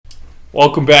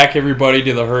Welcome back, everybody,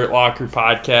 to the Hurt Locker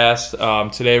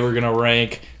podcast. Today we're going to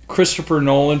rank Christopher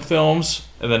Nolan films,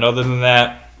 and then other than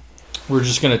that, we're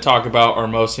just going to talk about our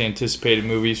most anticipated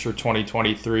movies for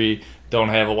 2023. Don't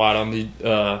have a lot on the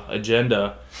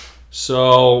agenda.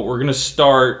 So we're going to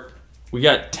start. We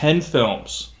got 10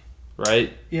 films,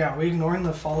 right? Yeah, are we ignoring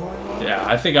the following one? Yeah,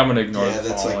 I think I'm going to ignore the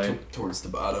that's following. like towards the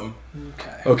bottom.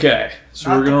 Okay, so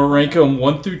we're going to rank them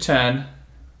 1 through 10.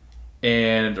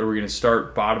 And are we going to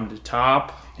start bottom to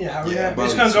top? Yeah, we're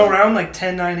just going to go around like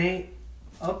 10, 9, 8,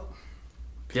 up.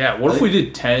 Yeah, what if we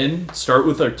did 10, start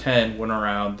with our 10, went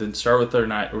around, then start with our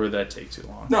 9, or would that take too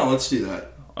long? No, let's do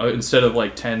that. Instead of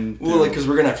like 10. Well, because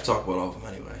we're going to have to talk about all of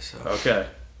them anyway, so. Okay.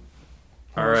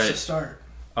 All right. Let's start.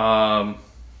 I'm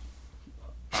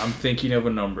thinking of a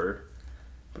number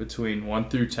between 1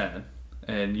 through 10,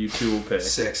 and you two will pick.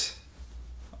 6.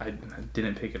 I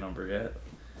didn't pick a number yet.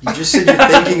 You just said you're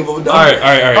thinking of a number. All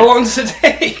right. How long does it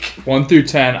take? 1 through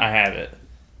 10, I have it.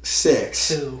 6.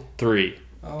 2. 3.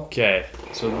 Oh. Okay.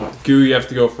 So, Goo, you have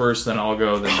to go first, then I'll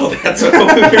go. Then Oh, that's what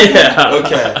we're yeah.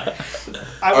 Okay.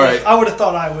 I would have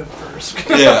thought I went first.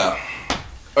 Yeah.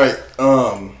 All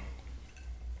right.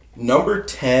 Number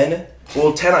 10.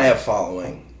 Well, 10 I have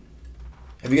following.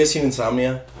 Have you guys seen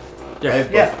Insomnia?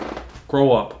 Yeah.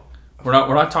 Grow up. We're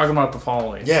not talking about the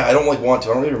following. Yeah, I don't want to.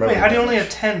 I don't really remember. Wait, how do you only have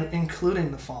 10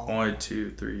 including the following? 1, 2,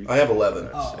 3. I have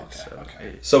 11. Oh, 6, okay, 7, okay.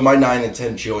 8. So my 9 and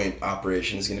 10 joint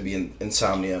operation is going to be in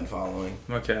Insomnia and following.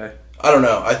 Okay. I don't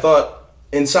know. I thought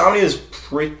Insomnia is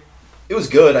it was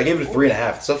good. I gave it a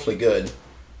 3.5. It's definitely good.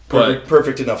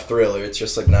 Perfect enough thriller. It's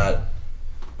just like not.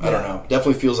 I don't know.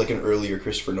 Definitely feels like an earlier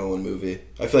Christopher Nolan movie.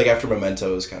 I feel like after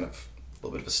Memento is kind of a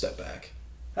little bit of a step back.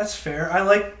 That's fair. I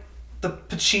like the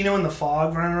Pacino in the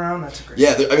fog running around. That's a great.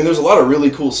 Yeah, there's a lot of really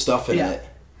cool stuff in Yeah. it.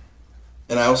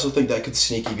 And I also think that could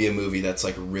sneaky be a movie that's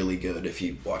like really good if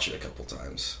you watch it a couple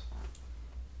times.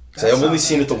 So I've only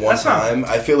seen it the one time.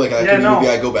 I feel like after the movie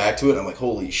I go back to it and I'm like,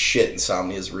 holy shit,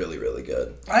 Insomnia is really, really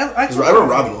good. I remember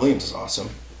Robin Williams is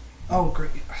awesome. Oh, great.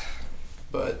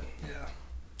 But yeah.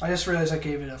 I just realized I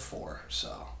gave it a 4,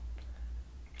 so.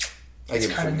 I give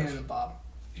it kind of 3.5. near the bottom.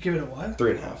 You give it a what?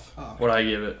 3.5. Oh, okay. What'd I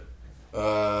give it?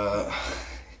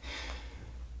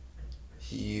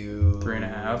 You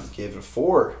 3.5. Gave it a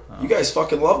 4. You guys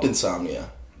fucking loved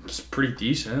Insomnia. It's pretty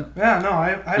decent. Yeah, no,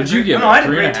 I Did you give it I had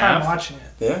a great 3.5? time watching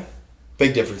it. Yeah?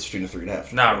 Big difference between a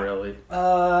 3.5. Not really.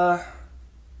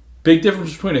 Big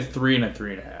difference between a 3 and a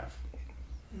 3.5.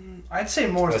 I'd say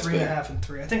more 3.5 and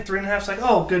 3. I think 3.5 is like,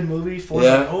 oh, good movie. 4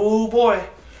 Yeah. like, oh boy.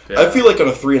 Yeah. I feel like on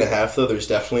a 3.5 though, there's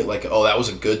definitely like, oh, that was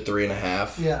a good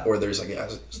 3.5. Yeah. Or there's like, yeah,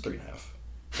 it's 3.5.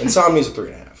 Insomnia's a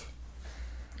 3.5.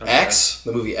 Okay. X,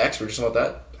 the movie X, we're just about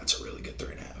that. That's a really good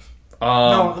 3.5.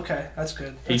 No, okay, that's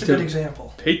good. That's a good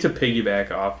example. Hate to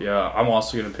piggyback off, yeah. I'm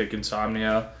also going to pick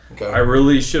Insomnia. Okay. I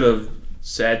really should have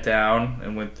sat down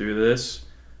and went through this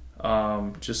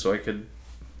just so I could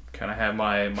kind of have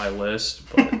my list.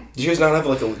 But Did you guys not have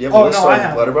like a list on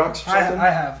Letterboxd or something? I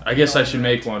have. I guess I should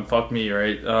make one. Fuck me,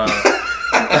 right?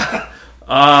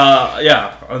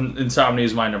 Insomnia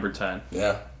is my number 10.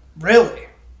 Yeah. Really?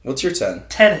 What's your 10?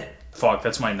 Tenet. Fuck,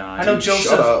 that's my 9. I know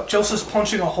Shut up. Joseph's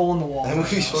punching a hole in the wall. That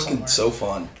movie's right now fucking somewhere. so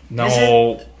fun.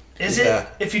 No. Is Yeah. it?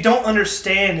 If you don't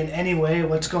understand in any way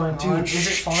what's going Dude, on, is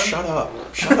it fun? Shut up.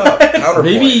 Counterpoint.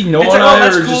 Maybe no It's one like, oh, and I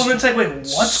that's are cool. just And it's like, wait,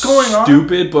 what's going on?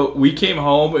 stupid, but we came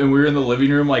home and we were in the living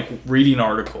room like reading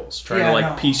articles, trying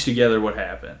to piece together what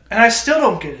happened. And I still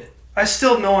don't get it. I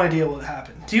still have no idea what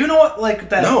happened. Do you know what, like,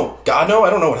 that? No. God, no. I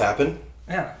don't know what happened.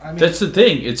 Yeah, I mean. That's the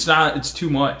thing. It's too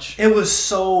much. It was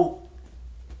so.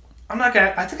 I'm not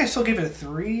gonna. I think I still gave it a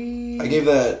 3. I gave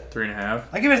that 3.5.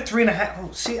 I gave it a 3.5.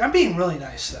 Oh, see, I'm being really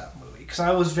nice to that movie because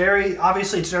I was very.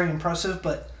 Obviously, it's very impressive,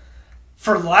 but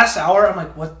for the last hour, I'm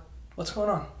like, what's going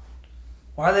on?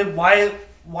 Why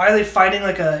are they fighting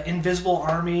like a invisible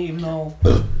army? Even though.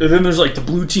 And then there's like the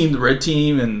blue team, the red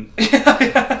team, and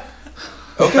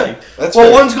okay. That's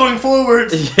well, fair. one's going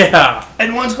forwards. yeah.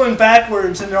 And one's going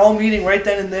backwards, and they're all meeting right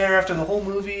then and there after the whole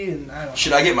movie, and I don't know.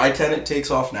 Should I get my 10 it takes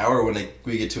off now, or when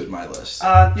we get to it in my list? You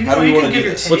How do we can wanna give do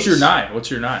your this? What's your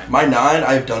takes. 9? My 9,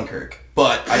 I have Dunkirk,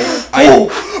 but I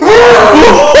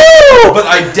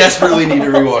desperately need to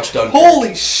rewatch Dunkirk.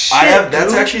 Holy shit!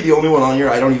 That's dude. actually the only one on here.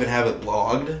 I don't even have it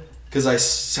logged because I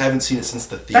haven't seen it since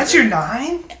the theater. That's your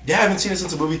 9? Yeah, I haven't seen it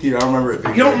since the movie theater. I don't remember it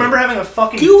being. You don't remember having a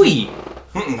fucking Gooey.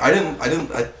 I didn't.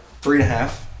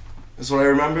 3.5 is what I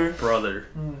remember. Brother.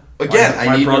 Again,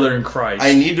 my brother in Christ.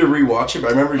 I need to rewatch it, but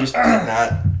I remember just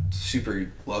not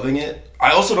super loving it.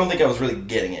 I also don't think I was really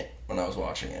getting it when I was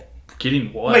watching it.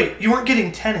 Getting what? Wait, you weren't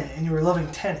getting Tenet, and you were loving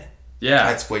Tenet. Yeah.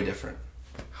 That's way different.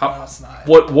 No, it's not.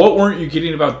 What weren't you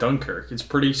getting about Dunkirk? It's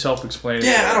pretty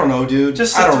self-explanatory. Yeah, I don't know, dude.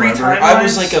 Just I the don't three remember. timelines? I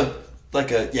was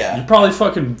like a yeah. You probably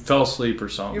fucking fell asleep or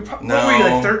something. What No. were you,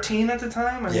 like 13 at the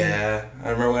time? Yeah, I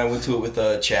remember when I went to it with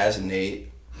Chaz and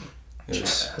Nate. It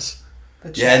was,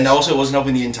 Yes. yeah, and also it wasn't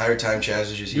helping the entire time. Chaz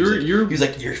was just he was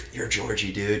like you're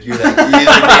Georgie, dude. You're like the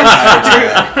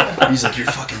entire time. He's like you're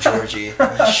fucking Georgie.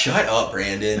 I'm like, shut up,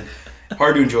 Brandon.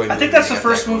 Hard to enjoy. I think that's the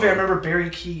first movie I remember Barry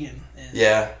Keoghan in.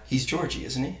 Yeah, he's Georgie,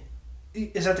 isn't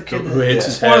he? Is that the kid Who hits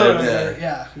his Spoiler head? alert,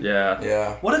 Yeah.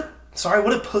 Yeah. What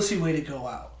a pussy way to go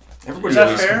out. Everybody Is that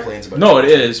always fair? complains about. No, it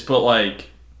is, but like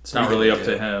it's not What are really you up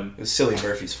gonna to do? him. It was Silly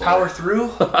Murphy's fault. Power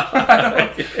through.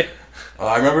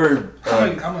 I remember.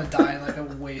 I'm gonna die in like a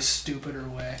way stupider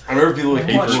way. I remember people like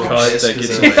Paper people were cut pissed that 'cause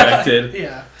gets they're like, infected.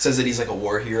 Yeah. says that he's like a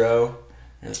war hero.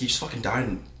 And like, he just fucking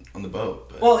died on the boat.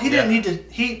 But, Well, he didn't need to.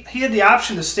 He had the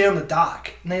option to stay on the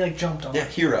dock, and they like jumped on. yeah,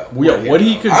 him. hero. Yeah, War what do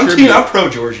you hero. contribute? I'm pro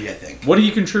Georgie. I think What do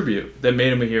you contribute that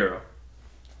made him a hero?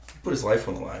 he put his life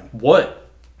on the line. What?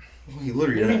 Well, he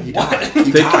literally didn't. He What? died.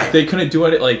 He died. They couldn't do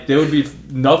it. Like they would be.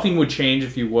 Nothing would change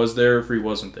if he was there. If he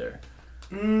wasn't there.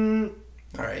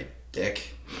 All right,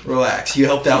 Dick. Relax. You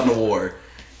helped out in the war.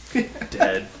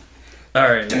 Dead. All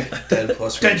right. Dead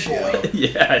plus Dead ratio. boy.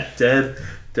 Yeah,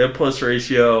 dead plus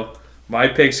ratio. My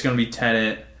pick's gonna be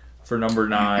Tenet for number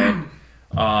 9,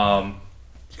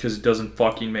 because it doesn't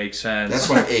fucking make sense. That's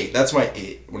my 8. That's my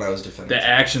 8 when I was defending. The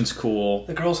action's cool.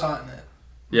 The girl's hot in it.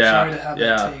 Yeah, Sorry to have that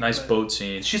yeah, take, nice but- boat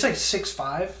scene. She's like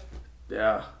 6'5".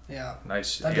 Yeah, Yeah.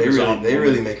 nice. They They Amazon really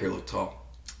woman. make her look tall.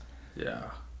 Yeah.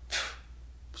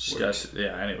 She's Works. got,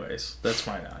 yeah. Anyways, that's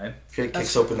my 9. She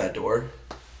kicks open that door.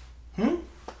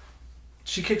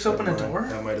 She kicks open a Never mind. door.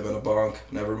 That might have been a bonk.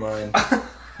 Never mind.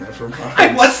 Never mind.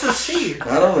 Hey, what's the scene?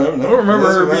 I don't know. I don't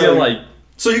remember her being like.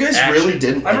 So you guys action. really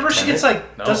didn't. I remember like she Tenet? gets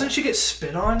like. No. Doesn't she get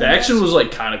spit on? The in action this? was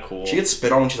like kind of cool. She gets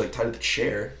spit on when she's like tied to the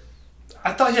chair.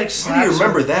 I thought he like Why slaps do you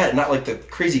remember her. that? Not like the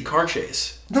crazy car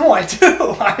chase. No, I do.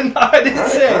 I didn't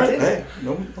say I didn't. Hey,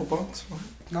 no bonks.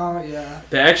 No, yeah.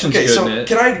 The action's Okay, good so in it.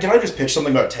 can I just pitch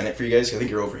something about Tenet for you guys? 'Cause I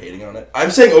think you're overhating on it.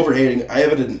 I'm saying overhating. I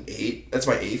have it at an 8. That's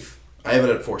my 8th. I have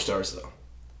it at 4 stars though.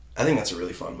 I think that's a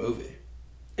really fun movie.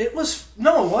 It was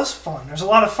fun. There's a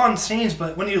lot of fun scenes,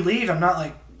 but when you leave, I'm not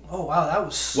like, oh wow, that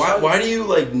was. So Why do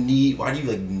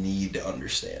you need to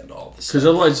understand all this? Because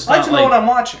otherwise, it's I like not to know what I'm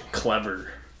watching. clever.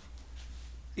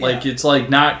 Yeah. Like it's like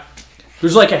not.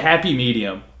 There's like a happy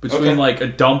medium between Okay. like a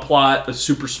dumb plot, a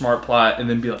super smart plot, and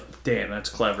then be like, damn, that's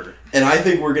clever. And I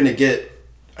think we're gonna get.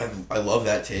 I love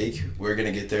that take. We're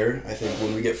gonna get there. I think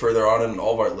when we get further on in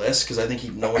all of our lists, because I think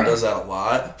no one does that a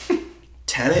lot.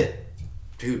 Tenet,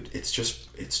 dude, it's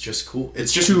just cool.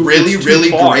 It's just really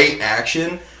far. great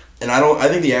action. And I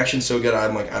think the action's so good.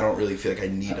 I'm like, I don't really feel like I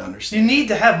need to understand. You need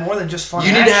to have more than just fun.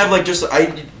 You need to action. have like just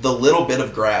the little bit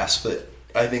of grasp that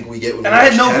I think we get when. And we I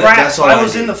had watch no Tenet. grasp. That's all I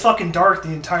was need. in the fucking dark the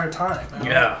entire time.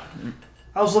 Yeah.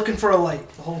 I was looking for a light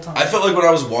the whole time. I felt like when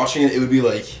I was watching it, it would be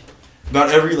like about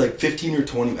every like 15 or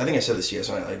 20. I think I said this to you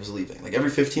when I was leaving. Like every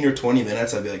 15 or 20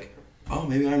 minutes, I'd be like, oh,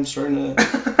 maybe I'm starting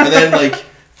to. And then like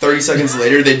 30 seconds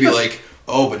later, they'd be like,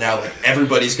 oh, but now like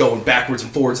everybody's going backwards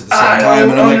and forwards at the same I time.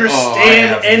 don't And I'm understand like, oh, I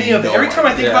have any of it. no Every time I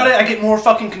think idea. about it, I get more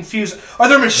fucking confused. Are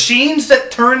there machines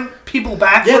that turn people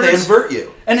backwards? Yeah, they invert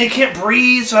you and they can't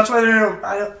breathe, so that's why they're.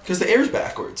 I don't, because the air's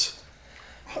backwards.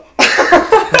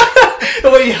 the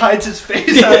way he hides his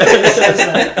face out there and says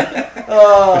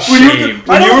that. Shame.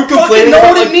 I don't fucking complaining know about,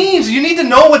 what it like- means. You need to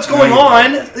know what's going you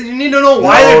on. You need to know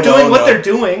why No, they're doing no, what no. they're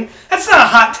doing. That's not a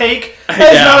hot take. That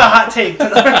is Yeah. not a hot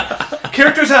take.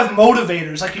 Characters have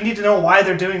motivators. Like, you need to know why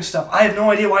they're doing stuff. I have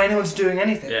no idea why anyone's doing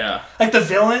anything. Yeah. Like, the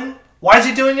villain, why is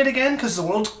he doing it again? Because the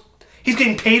world's... He's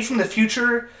getting paid from the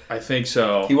future. I think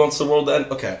so. He wants the world to end.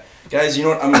 Okay. Guys, you know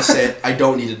what? I'm going to say it. I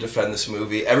don't need to defend this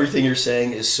movie. Everything you're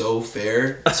saying is so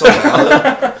fair, so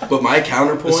valid. But my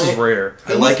counterpoint... This is rare.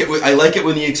 I like it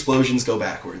when the explosions go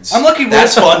backwards. I'm lucky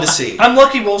That's Will's- fun to see. I'm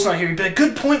lucky Will's not here. He'd be like,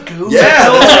 good point, Goo. Yeah,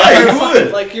 that's right, You're you fucking-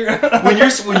 would. Like, you're...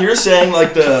 when you're saying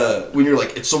like when you're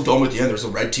like it's so dumb at the end, there's a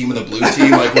red team and a blue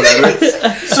team, like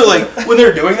whatever. So like when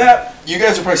they're doing that, you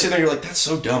guys are probably sitting there, you're like, that's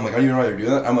so dumb. Like I don't even know why they're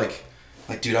doing that. I'm like,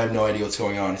 dude, I have no idea what's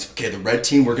going on. It's okay. The red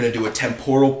team, we're gonna do a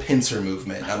temporal pincer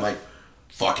movement. I'm like,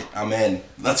 fuck it, I'm in.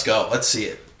 Let's go. Let's see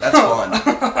it. That's fun.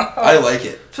 I like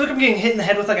it. I feel like I'm getting hit in the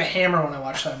head with like a hammer when I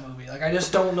watch that movie. Like, I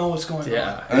just don't know what's going on.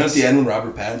 Yeah. And then at the end when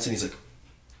Robert Pattinson, he's like,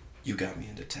 you got me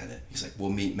into Tenet. He's like, we'll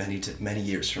meet many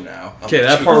years from now. I'm Okay,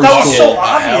 like, that part That was so Cool.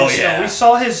 obvious, Hell yeah. though. We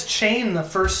saw his chain the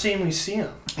first scene we see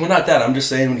him. Well, not that. I'm just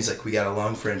saying when he's like, we got a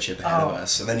long friendship ahead of Oh.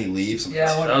 us, and then he leaves. I'm Yeah,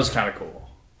 like, what- That was kind of cool.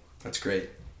 that's great.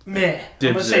 Meh. I'm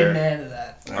Dibs gonna say there. meh to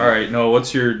that. All right, no,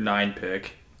 what's your 9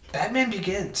 pick? Batman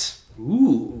Begins.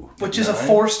 Ooh. Which is a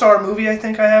 4-star movie, I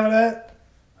think I have it at.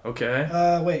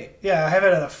 Okay. Wait. Yeah, I have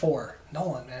it at a 4.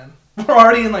 Nolan, man. We're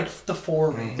already in, like, the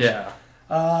 4 range. Yeah.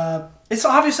 It's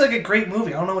obviously, like, a great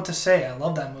movie. I don't know what to say. I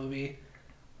love that movie.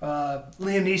 Liam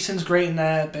Neeson's great in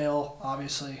that. Bale,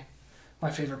 obviously. My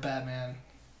favorite Batman.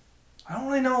 I don't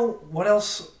really know what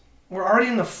else. We're already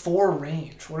in the 4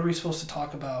 range. What are we supposed to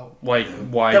talk about? Like,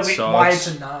 why it sucks? Why it's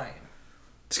a 9.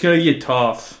 It's going to get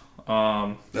tough.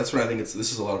 That's what I think. This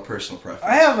is a lot of personal preference.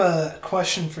 I have a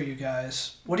question for you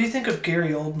guys. What do you think of Gary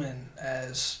Oldman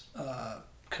as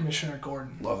Commissioner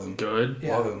Gordon? Love him. Good.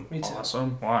 Yeah, Love him. Me too.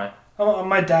 Awesome. Why? Oh,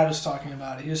 my dad was talking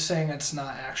about it. He was saying it's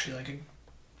not actually like a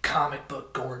comic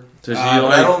book Gordon. Does he But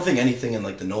I don't think anything in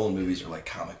like the Nolan movies are like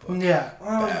comic book. Yeah.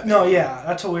 No, yeah.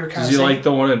 That's what we were kind of saying. Does he like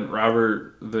the one in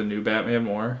Robert, the new Batman,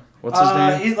 more? What's his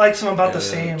name? He likes him about the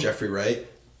same. Jeffrey Wright.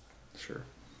 Sure.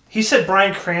 He said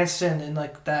Bryan Cranston in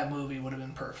like that movie would have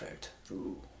been perfect.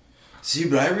 Ooh. See,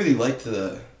 but I really liked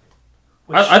the...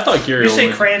 I thought Gary Oldman... You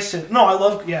say Cranston. No, I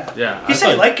love... Yeah. Yeah. He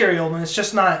said he liked Gary Oldman. It's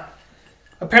just not...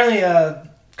 Apparently,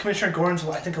 Commissioner Gordon's,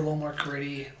 I think, a little more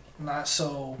gritty. Not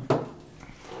so...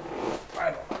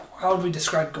 I don't know. How would we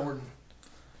describe Gordon?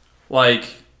 Like,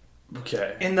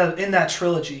 okay. In that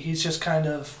trilogy, he's just kind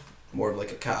of... More of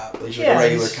like a cop. He's Yeah, like a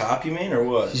regular cop, you mean, or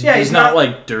what? He's not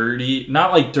like dirty.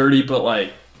 Not like dirty, but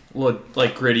like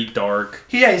gritty, dark.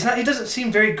 Yeah, he's not. He doesn't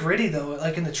seem very gritty though,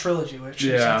 like in the trilogy, which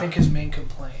is I think his main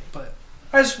complaint. But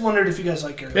I just wondered if you guys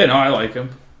like Gary. Yeah, no, I like him.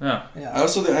 Yeah. Yeah. I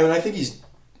also, I think he's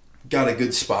got a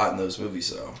good spot in those movies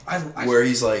though, where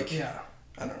he's like, I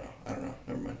don't know.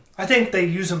 Never mind. I think they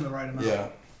use him the right amount. Yeah.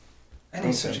 And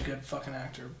he's such a good fucking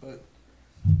actor, but.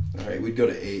 All right, we'd go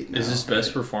to 8 now. Is his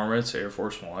best performance Air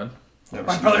Force One?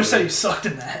 My brother said he sucked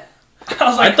in that. I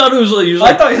was like, I thought it was like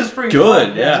I thought he was pretty good.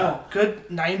 fun. Yeah, no, good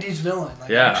 '90s villain,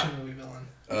 like action movie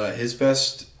villain. His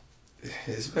best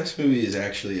movie is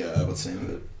actually what's the name of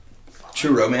it?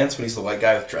 True Romance. When he's the white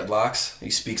guy with dreadlocks,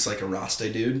 he speaks like a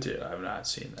Rasta dude. Dude, I've not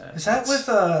seen that. Is that with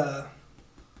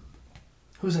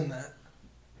who's in that?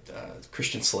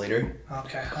 Christian Slater.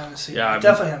 Okay, I haven't seen. Yeah, it.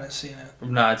 Definitely haven't seen it.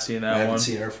 I've not seen that I one. haven't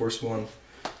seen Air Force One.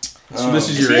 So this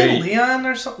is your he in 8. Leon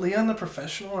or something? Leon the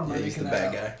Professional? Or am I he's making the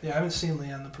that bad up? guy. Yeah, I haven't seen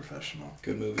Leon the Professional.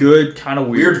 Good movie. Good, kind of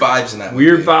weird. Weird vibes in that movie.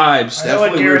 Weird vibes. I know what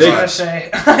Definitely Garrett's weird gonna vibes. say.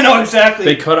 I know exactly.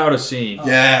 They cut out a scene. Oh.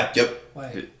 Yeah. Yep.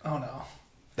 Wait. Oh no.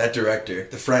 That director,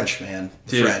 the French man,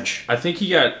 Dude, French. I think he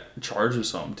got charged with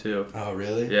something too. Oh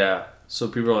really? Yeah. So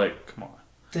people are like, "Come on."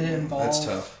 Did it involve? That's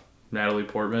tough. Natalie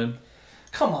Portman.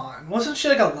 Come on, wasn't she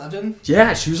like 11?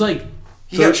 Yeah, she was like.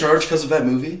 He got charged because of that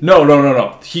movie.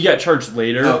 No. He got charged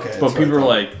later. Okay, but that's people what are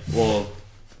I like, "Well,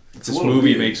 It's this movie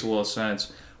weird. makes a little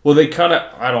sense." Well, they cut it.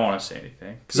 I don't want to say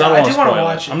anything because Yeah, I don't I want do to wanna spoil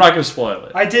watch it. it. I'm not going to spoil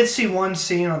it. I did see one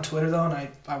scene on Twitter though, and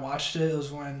I watched it. It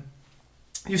was when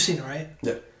you've seen it, right?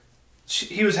 Yeah.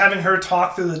 He was having her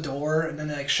talk through the door, and then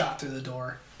they like shot through the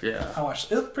door. Yeah. I watched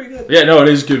it. It looked pretty good. Yeah, no, it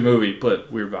is a good movie, but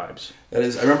weird vibes. That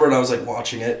is. I remember when I was like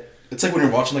watching it. It's like when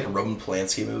you're watching like a Roman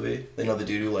Polanski movie. They know the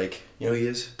dude who like who he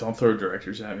is. Don't throw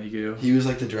directors at me, Goo. He was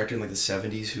like the director in like the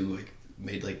 '70s who like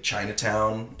made like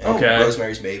Chinatown and Okay.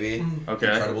 Rosemary's Baby.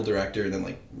 Okay. Incredible director, and then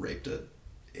like raped a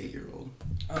 8-year-old.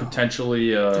 Potentially,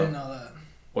 Didn't know that.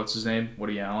 what's his name?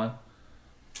 Woody Allen?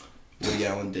 Woody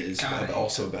Allen is God,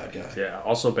 also a bad guy. Yeah,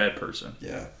 also a bad person.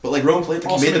 Yeah, but like Roman Polanski,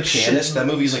 Also he made The makes shit Pianist. That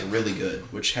movies. movie's like really good,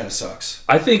 which kind of sucks.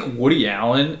 I think Woody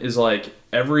Allen is like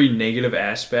every negative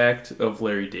aspect of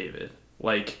Larry David.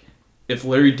 Like, if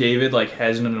Larry David like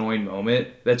has an annoying moment,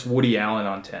 that's Woody Allen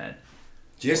on 10.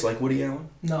 Do you guys like Woody Allen?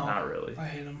 No, Not really. I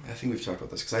hate him. I think we've talked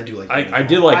about this because I do like. I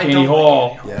did like I Annie don't Hall.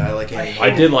 like Annie Hall. Yeah, I like Annie Hall. I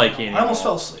did like Annie I almost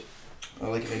Hall. fell asleep. I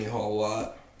like Annie Hall a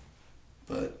lot,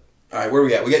 but all right, where are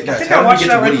we at? We get I guys. think How I did we watched get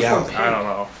that to right Woody before Allen? Pig. I don't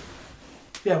know.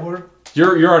 Yeah, we're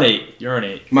You're on 8. You're on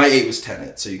 8. My 8 was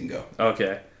Tenet, so you can go.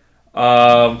 Okay.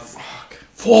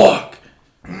 Fuck.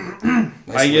 I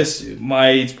Nice guess list, dude. my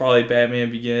 8's probably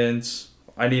Batman Begins.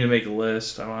 I need to make a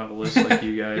list. I don't have a list like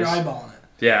you guys. you're eyeballing it.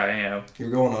 Yeah, I am. You're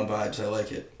going on vibes. I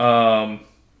like it.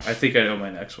 I think I know my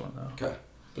next one though. Okay,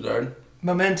 Bedard.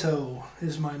 Memento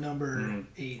is my number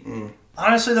 8. Mm.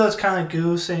 Honestly, though, it's kind of like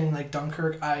Goo saying like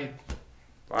Dunkirk. I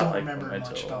don't like remember Memento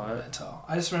much a about lot. Memento.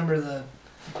 I just remember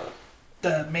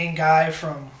the main guy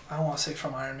from, I don't want to say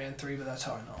from Iron Man 3, but that's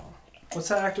how I know him. What's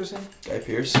that actor's name? Guy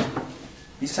Pearce.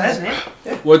 Is that his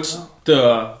name? What's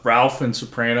the Ralph and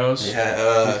Sopranos?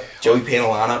 Yeah, Joey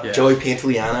Pantoliano. Yeah. Joey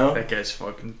Pantoliano. That guy's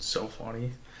fucking so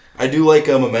funny. I do like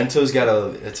Memento's got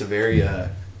it's a very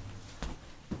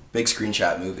big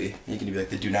screenshot movie. You can be like,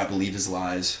 they do not believe his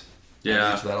lies. I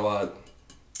Yeah. into that a lot.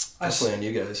 Definitely on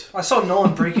you guys. I saw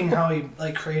Nolan breaking how he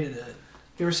like created it.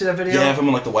 You ever see that video? Yeah, if I'm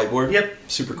on like the whiteboard. Yep.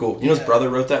 Super cool. You know his Yeah. brother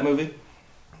wrote that movie?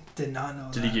 Did not know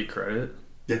Did that. he get credit?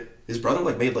 Yeah. His brother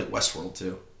made Westworld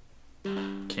too.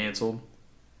 Canceled.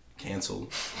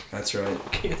 That's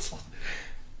right. Canceled.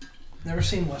 Never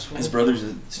seen Westworld. His brother's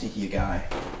a sneaky guy.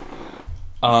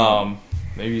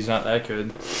 Maybe he's not that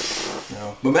good.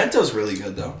 No. Memento's really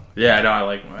good though. Yeah, I know. I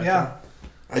like Memento. Yeah.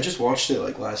 I just watched it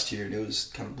last year and it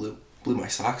was kind of blew my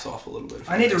socks off a little bit.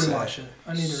 I need to rewatch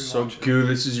it. So, Goo,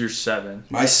 this is your 7.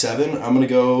 My 7, I'm gonna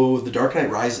go The Dark Knight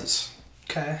Rises.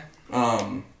 Okay.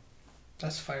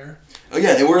 That's fire.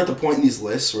 Again, and we're at the point in these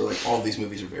lists where all of these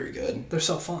movies are very good. They're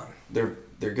so fun. They're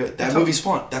good. That movie's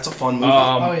fun. That's a fun movie.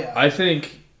 Oh yeah. I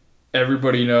think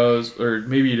everybody knows, or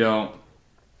maybe you don't.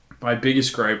 My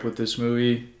biggest gripe with this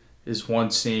movie is one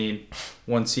scene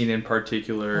in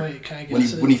particular. Wait, can I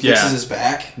guess when he fixes his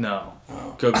back? No.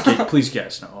 Oh. Please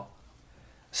guess no.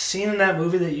 Scene in that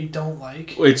movie that you don't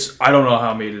like? I don't know how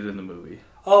I made it in the movie.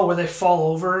 Oh, where they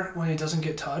fall over when he doesn't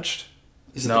get touched?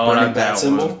 Is it the burning bat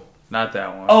symbol? One. Not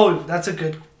that one. Oh, that's a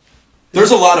good...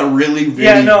 There's a lot of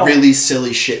really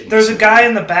silly shit. There's a guy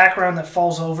in the background that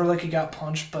falls over like he got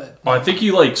punched, but... Oh, I think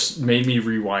you made me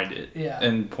rewind it. Yeah.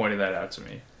 And pointed that out to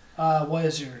me. What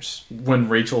is yours? When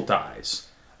Rachel dies.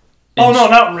 Oh, no,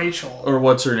 not Rachel. Or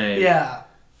what's her name? Yeah.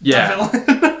 Yeah.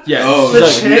 The Yeah. Oh,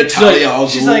 Natalia al Ghul.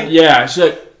 She's like... Yeah, she's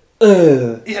like...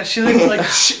 Ugh. Yeah, she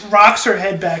she rocks her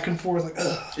head back and forth like,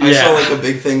 ugh. I saw a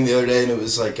big thing the other day, and it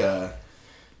was the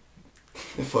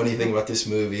funny thing about this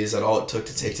movie is that all it took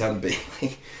to take down Bane,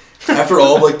 after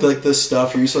all this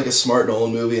stuff, you're used to a smart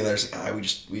Nolan movie, and there's we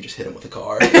just hit him with a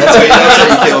car. That's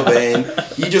how you kill Bane.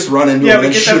 You just run into him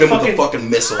and shoot him with a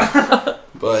fucking missile.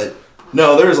 But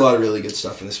no, there's a lot of really good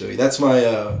stuff in this movie. That's my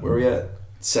where are we at?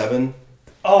 7.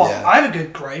 Oh, yeah. I have a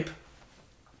good gripe.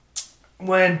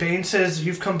 When Bane says,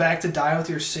 "You've come back to die with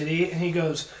your city," and he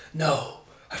goes, "No,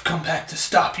 I've come back to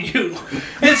stop you."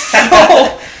 It's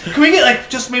so... Can we get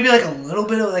just maybe a little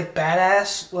bit of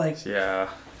badass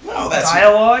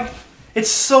dialogue?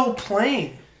 It's so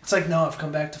plain. It's no, I've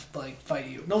come back to fight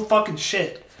you. No fucking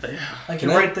shit. You're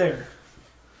right there.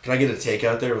 Can I get a take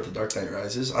out there with The Dark Knight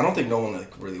Rises? I don't think Nolan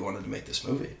really wanted to make this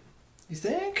movie. You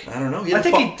think? I don't know. I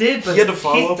think he did, but he had to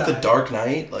follow Heath up The died. Dark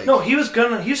Knight. No, he was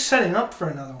setting up for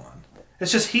another one.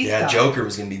 It's just Heath died. Joker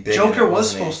was gonna be big. Joker was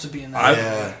supposed to be in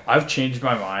that. I've changed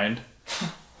my mind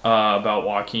about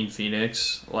Joaquin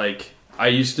Phoenix. I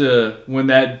used to, when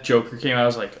that Joker came out, I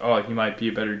was like, oh, he might be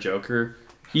a better Joker.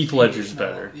 Heath Ledger's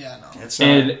better. Yeah, no. It's not.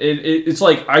 And it's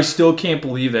I still can't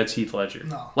believe that's Heath Ledger.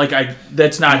 No.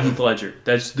 That's not Heath Ledger.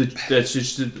 That's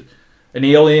just an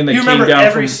alien that came down from... You remember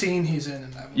every scene he's in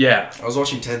that movie. Yeah. I was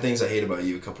watching 10 Things I Hate About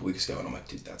You a couple weeks ago, and I'm like,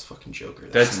 dude, that's fucking Joker.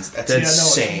 That's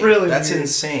insane. It's really that's weird.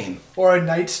 Insane. Or A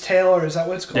Knight's Tale, or is that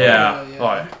what it's called? Yeah.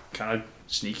 Oh, kind of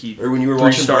sneaky. Or when you were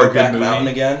watching Brokeback Mountain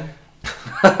again.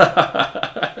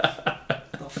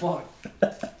 The fuck?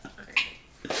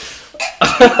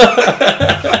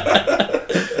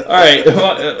 All right.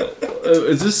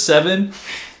 Is this 7?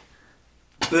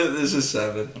 This is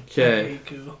 7. Okay.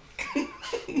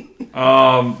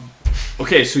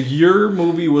 Okay, so your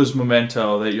movie was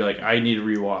Memento that you're I need to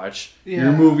rewatch. Yeah.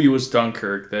 Your movie was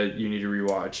Dunkirk that you need to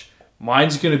rewatch.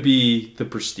 Mine's going to be The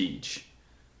Prestige.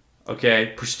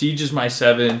 Okay? Prestige is my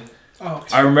 7. Oh,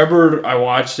 okay. I remember I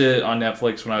watched it on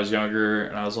Netflix when I was younger,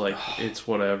 and I was like, it's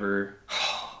whatever.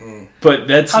 But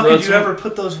that's... How could you ever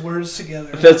put those words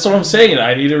together? That's what I'm saying.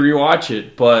 I need to rewatch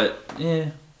it, but... What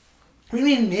do you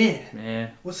mean, meh? Meh.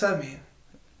 What's that mean?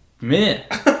 Meh.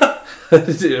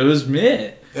 It was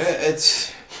meh.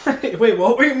 It's... Wait,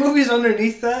 what were your movies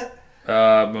underneath that?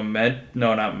 No,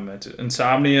 not Memento.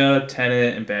 Insomnia,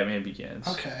 Tenet, and Batman Begins.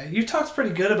 Okay. You talked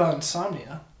pretty good about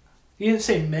Insomnia. You didn't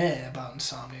say meh about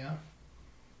Insomnia.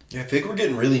 Yeah, I think we're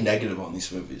getting really negative on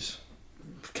these movies.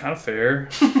 Kind of fair.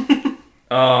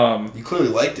 You clearly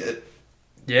liked it.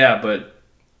 Yeah, but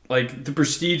The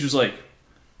Prestige was I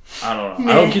don't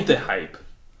know. I don't get the hype.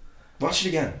 Watch it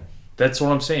again. That's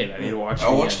what I'm saying. I need to watch it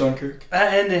I'll again. watch Dunkirk.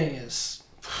 That ending is...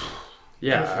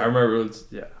 Yeah, I remember it was,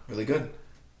 Really good.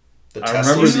 I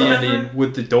remember the ending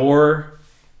with the door.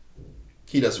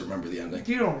 He doesn't remember the ending.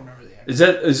 You don't remember the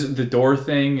ending. Is it the door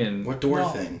thing? And What door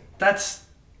thing? That's...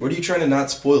 What are you trying to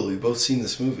not spoil? We've both seen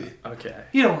this movie. Okay.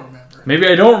 You don't remember. Maybe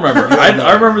I don't remember.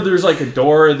 I remember there's a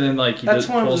door and then he That's does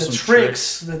one pull of the some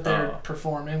tricks that they're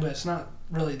performing, but it's not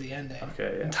really the ending.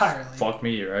 Okay, yeah. Entirely. Fuck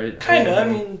me, right? Kinda, I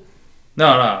mean...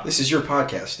 No. This is your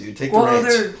podcast, dude. Take the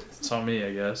reins. It's on me,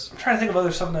 I guess. I'm trying to think of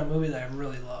other stuff in that movie that I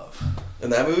really love. In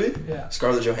that movie? Yeah.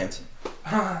 Scarlett Johansson.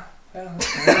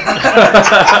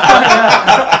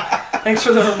 Thanks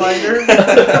for the reminder.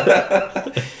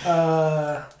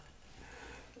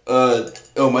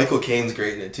 Michael Caine's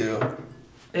great in it too.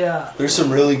 Yeah. There's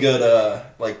some really good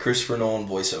like Christopher Nolan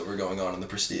voiceover going on in The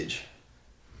Prestige.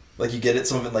 Like you get it,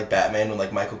 some of it like Batman when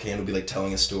like Michael Caine will be like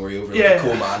telling a story over like, a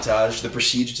cool montage. The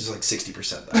Prestige is like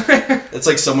 60% that. It's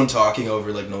like someone talking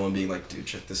over like Nolan being like, dude,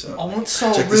 check this out. I once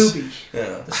saw Ruby.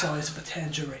 Yeah. The size of a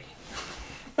tangerine.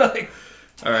 Like,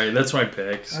 all right, that's my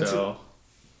pick. So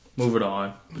move it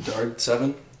on. Bedard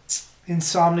 7.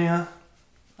 Insomnia.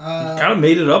 Kind of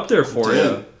made it up there for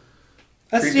you.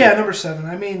 That's Creepy. number 7.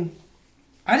 I mean,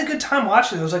 I had a good time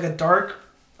watching it. It was like a dark,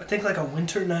 I think like a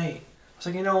winter night. I was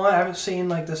like, you know what? I haven't seen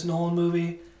like this Nolan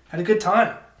movie. Had a good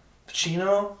time.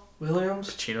 Pacino, Williams.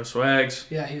 Pacino swags.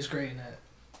 Yeah, he was great in it.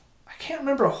 I can't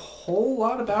remember a whole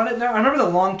lot about it now. I remember the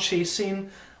long chase scene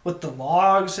with the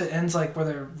logs. It ends like where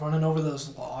they're running over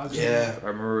those logs. Yeah. I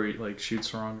remember he like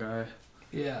shoots the wrong guy.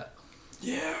 Yeah.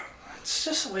 Yeah. It's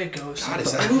just the way it goes. God,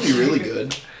 is that movie really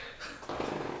good?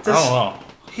 I don't know.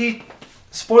 He,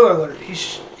 spoiler alert,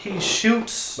 he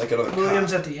shoots Like another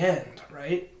Williams cop. at the end,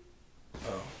 right?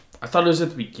 Oh. I thought it was at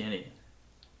the beginning.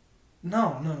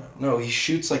 No. No, he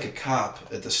shoots like a cop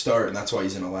at the start, and that's why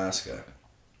he's in Alaska.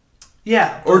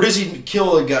 Yeah. Or does he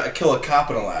kill a cop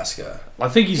in Alaska? I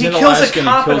think he's He in kills Alaska a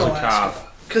cop and he kills in a Alaska.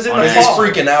 cop. Because in Oh, the And yeah. he's fog.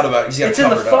 freaking out about it. He's got It's in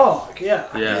the covered up. fog,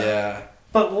 yeah. Yeah.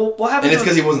 But what happens? And it's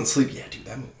because he wasn't sleeping. Yeah, dude,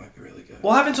 that movie might be really good.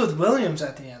 What happens with Williams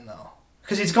at the end though?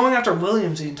 Because he's going after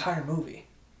Williams the entire movie.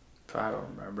 I don't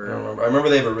remember. I don't remember. I remember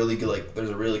they have a really good, like, there's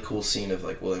a really cool scene of,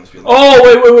 like, Williams being like... Oh,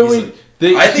 wait. He's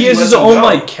like, I think he has he his lets him own go.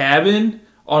 like cabin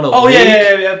on a Oh lake.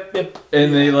 yeah.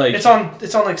 And they like It's on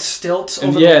like stilts.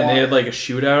 and over yeah, the and they water. had like a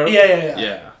shootout. Yeah.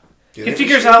 Yeah. Dude, He that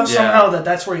figures was- out Yeah. somehow that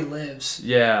that's where he lives,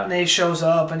 Yeah. and then he shows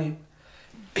up, and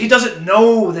he doesn't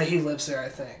know that he lives there. I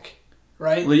think,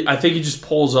 right? I think he just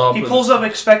pulls up. He pulls up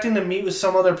expecting to meet with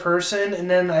some other person, and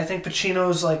then I think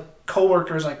Pacino's like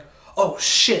coworker's like, "Oh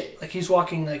shit!" Like he's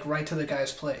walking like right to the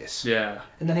guy's place, Yeah.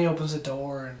 and then he opens the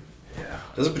door, and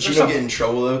Doesn't There's Pacino some- get in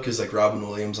trouble, though? Because, like, Robin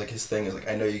Williams, like, his thing is, like,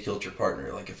 I know you killed your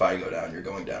partner. Like, if I go down, you're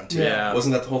going down, too. Yeah.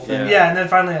 Wasn't that the whole thing? yeah, and then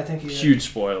finally I think he. Huge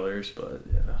spoilers, but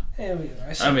yeah. Hey,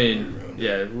 I mean,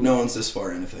 yeah. No one's this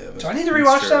far in if they haven't. do I need to It's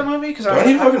rewatch true. that movie? Because Do I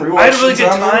need to fucking rewatch I had a really good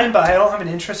Insomnia? time, but I don't have an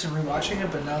interest in rewatching it.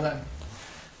 But now that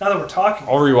we're talking,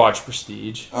 I'll rewatch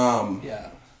Prestige. yeah,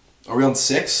 Are we on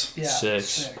 6? yeah,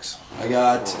 6. I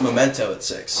got Memento at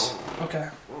 6. Okay.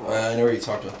 I know you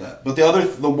talked about that. But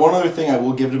the one other thing I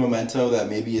will give to Memento that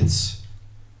maybe it's...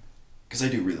 Because I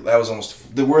do really... That was almost...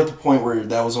 We're at the point where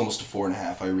that was almost a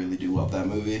 4.5. I really do love that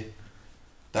movie.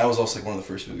 That was also like one of the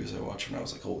first movies I watched when I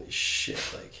was like, holy shit.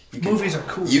 Like, Movies are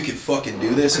cool. You can fucking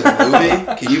do this in a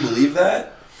movie? Can you believe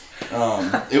that?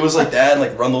 It was like that and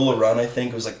like Run Lola Run, I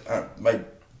think. It was like... my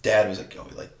dad was like,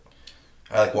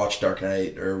 I like watched Dark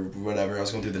Knight or whatever. I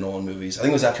was going through the Nolan movies. I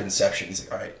think it was after Inception. He's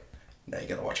like, all right, now you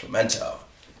gotta watch Memento.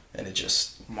 And it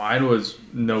just... Mine was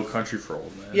No Country for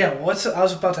Old Men. Yeah, I was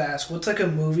about to ask, what's like a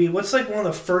movie, what's like one of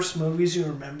the first movies you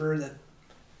remember that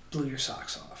blew your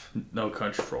socks off? No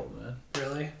Country for Old Men.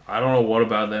 Really? I don't know what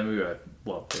about that movie. I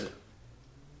loved it.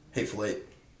 Hateful Eight.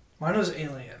 Mine was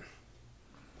Alien.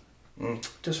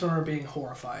 Just remember being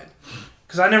horrified.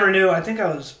 Because I never knew, I think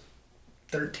I was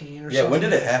 13 or something. Yeah, when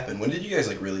did it happen? When did you guys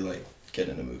like really like get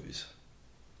into movies?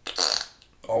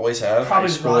 Always have? Probably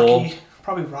High school. Rocky.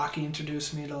 Probably Rocky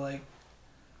introduced me to like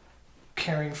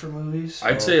caring for movies.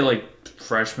 I'd say like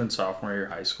freshman, sophomore year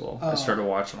of high school. I Oh. started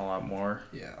watching a lot more.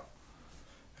 Yeah.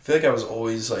 I feel like I was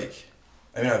always like...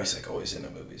 I mean, obviously like always into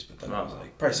movies, but then I was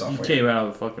like... Probably You sophomore came year. out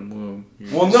of the fucking womb.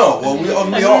 Well, no. Well,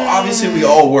 we all... Obviously, we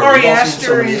all were. Ari We've all seen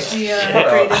so Aster many- is the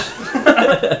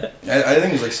greatest. I think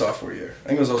it was like sophomore year. I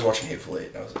think it was I was watching Hateful Eight,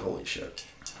 and I was like, holy shit.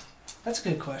 That's a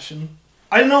good question.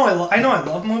 I know I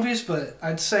love movies, but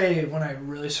I'd say when I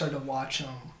really started to watch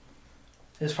them,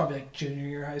 it was probably like junior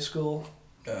year of high school.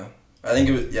 Yeah. I think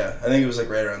it was like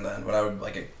right around then when I would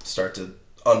like start to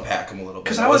unpack them a little bit.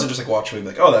 'Cause I I wasn't was- just like watching me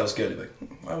like, oh, that was good. I'd be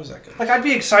like, why was that good? Like I'd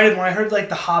be excited when I heard like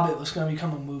The Hobbit was going to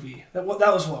become a movie. That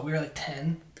was what we were like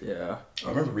 10. Yeah. I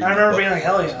remember I reading. remember the being book like, before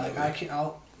hell it was yeah! a Like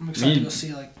movie. I'm excited to go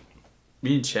see like.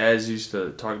 Me and Chaz used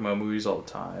to talk about movies all the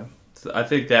time. I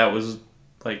think that was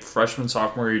like freshman,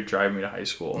 sophomore year driving me to high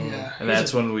school. Yeah. And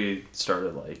that's when we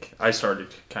started I started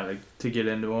kind of to get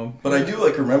into them. But I do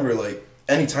like remember like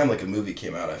anytime like a movie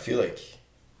came out, I feel like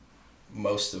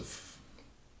most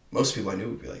people I knew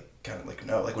would be like kind of like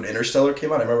no. Like when Interstellar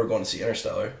came out, I remember going to see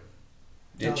Interstellar.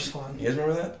 That was fun. You guys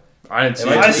remember that? I didn't see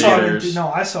Am it I in saw it. theaters.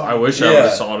 I saw it. I wish I would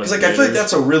have saw it in Because like I feel like theaters.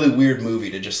 that's a really weird movie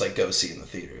to just like go see in the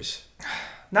theaters.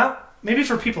 Not maybe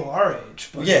for people our age,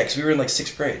 but Yeah, because we were in like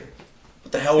 6th grade.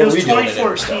 What the hell it were was we doing at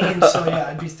Interstellar? 2014, so yeah,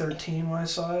 I'd be 13 when I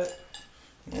saw it.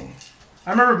 I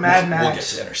remember Mad We'll get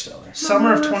Max. to Interstellar.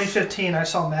 Summer of 2015, I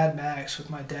saw Mad Max with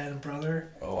my dad and brother.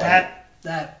 Oh, that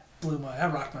that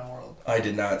rocked my world. I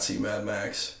did not see Mad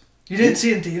Max. You didn't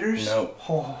see it in theaters? No.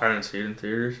 Oh. I didn't see it in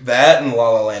theaters. That and La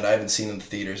La Land I haven't seen in the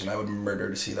theaters, and I would murder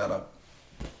to see that up.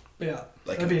 Yeah.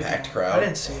 Like a packed crowd. I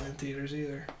didn't see it in theaters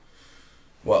either.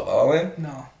 What, La La Land?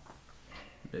 No.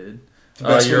 Mid. The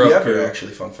best movie ever, good.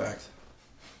 actually, fun fact.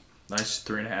 Nice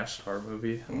 3.5-star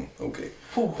movie. Okay.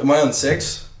 Whew. Am I on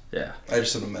 6? Yeah. I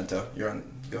just said Memento. You're on.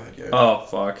 Go ahead, Gary. Oh,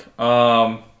 fuck.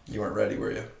 You weren't ready,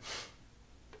 were you?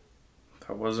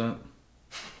 I wasn't.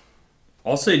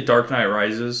 I'll say Dark Knight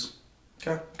Rises.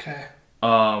 Okay.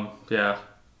 Yeah.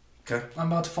 Okay. I'm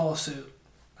about to follow suit.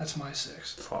 That's my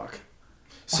 6. Fuck.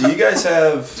 So you guys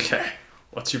have... Okay.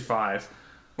 What's your 5?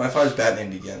 My 5 is Batman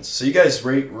Begins. So you guys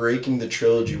raking the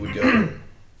trilogy would go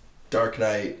Dark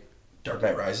Knight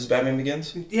Rises, Batman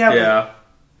Begins? Yeah, Yeah.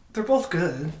 but they're both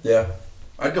good. Yeah.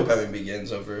 I'd go Batman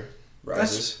Begins over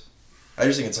Rises. I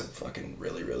just think it's fucking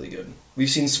really, really good. We've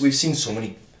seen so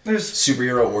many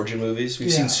superhero origin movies.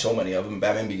 We've seen so many of them.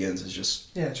 Batman Begins is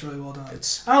just... Yeah, it's really well done.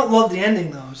 It's... I don't love the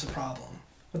ending, though, is the problem.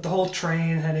 With the whole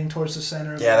train heading towards the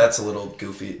center. Yeah, that's a little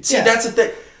goofy. See, Yeah. that's the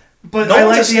thing. But No I one's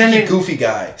like a the sneaky ending. goofy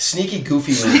guy. Sneaky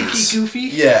goofy movies. Sneaky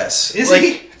goofy? Yes. Is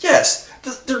he? Yes.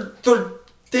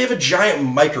 They have a giant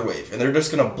microwave, and they're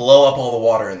just going to blow up all the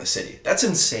water in the city. That's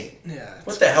insane. Yeah.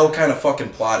 What the hell kind of fucking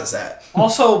plot is that?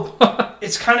 Also,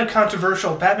 it's kind of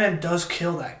controversial. Batman does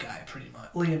kill that guy, pretty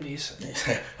much. Liam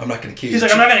Neeson. I'm not going to kill you. He's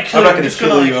like, I'm not going to kill you. I'm not going to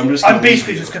kill you. I'm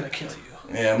basically just going to kill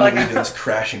you. Yeah, I'm like, leaving this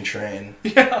crashing train.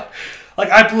 Yeah. Like,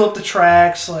 I blew up the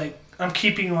tracks. Like, I'm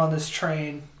keeping you on this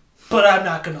train, but I'm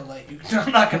not going to let you.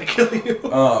 I'm not going to kill you.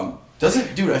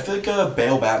 Dude, I feel like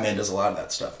Bale Batman does a lot of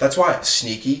that stuff. That's why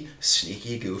sneaky,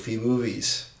 goofy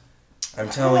movies. I'm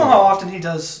I telling don't you. know how often he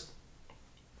does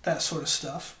that sort of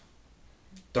stuff.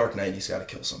 Dark Knight, he's got to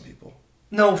kill some people.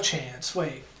 No chance.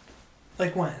 Wait.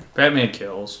 Like when? Batman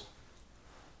kills.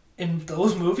 In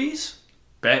those movies?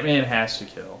 Batman has to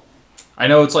kill. I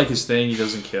know it's like his thing, he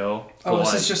doesn't kill. Oh, but this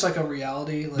like, is just like a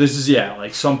reality? Like, this is, yeah,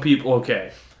 like some people,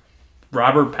 okay.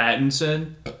 Robert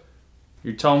Pattinson,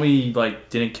 you're telling me he, like,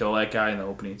 didn't kill that guy in the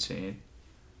opening scene?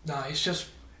 No, he's just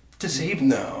disabled.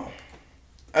 No.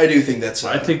 I do think that's...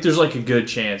 I think there's, like, a good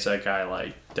chance that guy,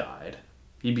 like, died.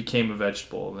 He became a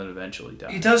vegetable and then eventually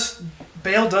died.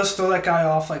 Bale does throw that guy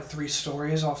off, like, 3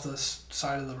 stories off the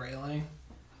side of the railing.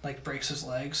 Like, breaks his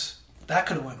legs. That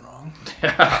could have went wrong.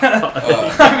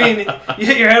 I mean, you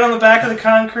hit your head on the back of the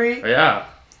concrete. Yeah.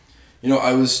 You know,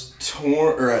 I was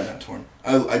not torn.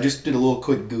 I just did a little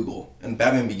quick Google, and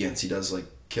Batman Begins, he does, like,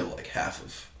 kill, like, half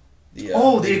of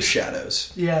the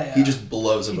shadows. Yeah. He just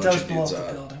blows a He bunch does of blow up dudes the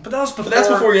up. building. But that was before... But that's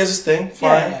before he has his thing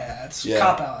flying. Yeah, it's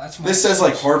cop out. That's this says,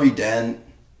 like, Harvey Dent.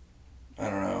 I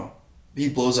don't know. He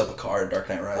blows up a car in Dark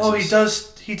Knight Rises. Oh,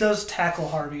 he does tackle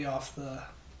Harvey off the...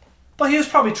 But he was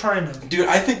probably trying to... Dude,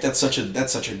 I think that's such a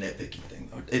nitpicky thing,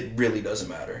 though. It really doesn't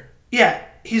matter. Yeah,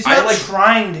 he's not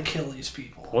trying to kill these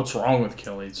people. What's wrong with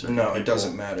killing certain No, people? it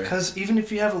doesn't matter. Because even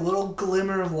if you have a little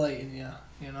glimmer of light in you,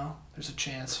 you know, there's a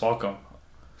chance. Fuck him.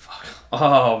 Fuck.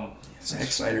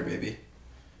 Zack Snyder, baby.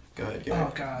 Go ahead, Gary.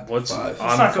 Oh, God. What's 5? Let's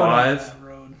On not go down 5? that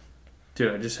road.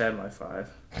 Dude, I just had my 5.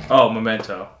 Oh,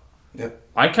 Memento. Yep.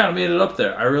 I kind of made it up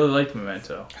there. I really liked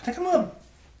Memento. I think I'm going to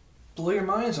blow your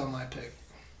minds on my pick.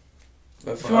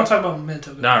 If you want to talk about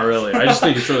Memento, go Not ahead. really. I just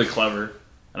think it's really clever,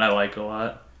 and I like it a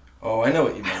lot. Oh, I know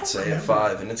what you might say at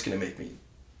 5, and it's going to make me...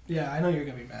 Yeah, I know you're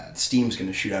going to be mad. Steam's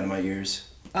going to shoot out of my ears.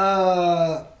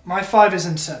 My 5 is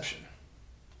Inception.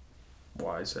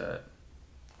 Why is that?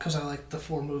 Because I like the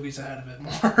 4 movies ahead of it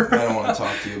more. I don't want to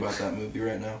talk to you about that movie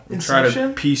right now. I'm trying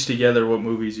to piece together what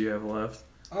movies you have left.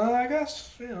 I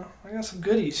guess, I got some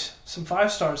goodies. Some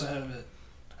 5 stars ahead of it.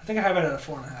 I think I have it at a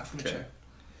 4.5. Let me check.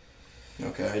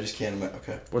 Okay, I just can't imagine.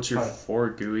 Okay. What's your 4,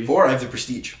 Gooey? 4, I have The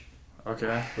Prestige.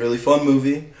 Okay. Really fun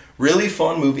movie.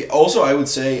 Also, I would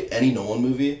say any Nolan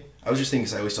movie. I was just thinking,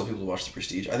 because I always tell people to watch The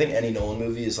Prestige. I think any Nolan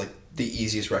movie is like the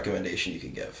easiest recommendation you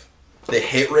can give. The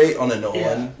hit rate on a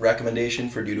Nolan recommendation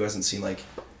for a dude who hasn't seen, like,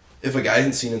 if a guy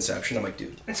hasn't seen Inception, I'm like,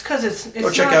 dude. It's because it's go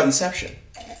check out Inception.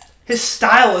 His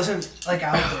style isn't like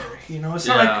out there, you know. It's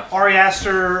not like Ari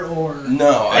Aster or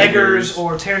Eggers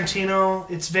or Tarantino.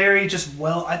 It's very just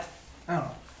I don't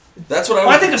know. That's what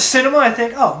when I think of cinema, I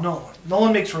think, Nolan.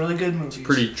 Nolan makes really good movies. It's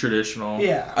pretty traditional.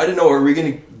 Yeah. I didn't know. Are we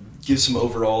gonna give some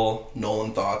overall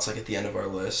Nolan thoughts, like at the end of our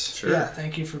list? Sure. Yeah.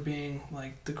 Thank you for being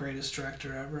like the greatest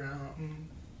director ever.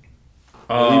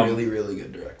 Really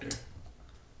good director.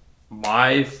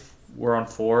 We're on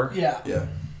 4. Yeah. Yeah.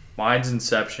 Mine's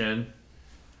Inception.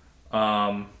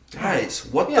 Guys,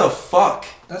 what the fuck?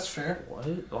 That's fair.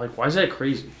 What? Like, why is that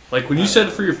crazy? Like, when you said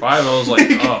for your 5, I was like,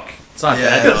 oh, it's not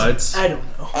that nuts. I don't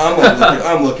know.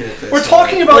 I'm looking at this. We're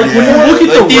talking about when you look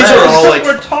at the these rest, are all like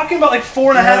we're talking about like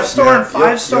 4.5 star and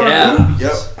 5 star movies.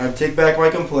 Yep. I take back my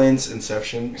complaints.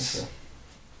 Inception. So.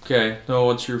 Okay, so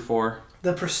what's your 4?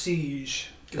 The Prestige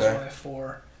is my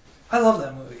 4. I love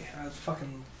that movie. I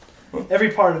fucking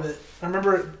every part of it. I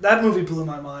remember that movie blew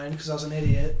my mind because I was an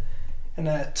idiot. And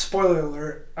that spoiler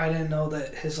alert, I didn't know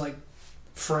that his like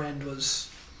friend was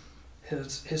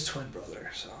his twin brother.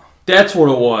 So that's what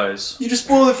it was. You just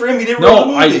spoiled it for him. You didn't remember the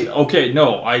movie.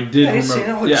 I did remember. Seen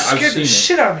it? I've scared the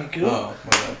shit out of me, Goop. Oh,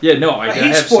 my God. Yeah, no, I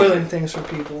hate spoiling things for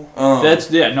people. That's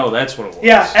what it was.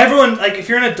 Yeah, everyone like if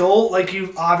you're an adult, like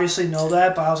you obviously know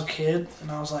that, but I was a kid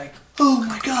and I was like, oh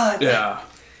my God. Yeah.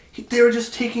 They were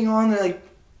just taking on their like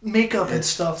makeup and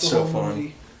stuff the so whole fun.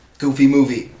 movie. Goofy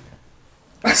movie.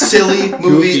 Silly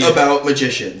movie about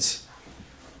magicians.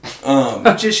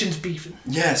 Magicians beefing.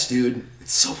 Yes, dude.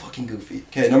 It's so fucking goofy.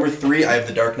 Okay, number 3, I have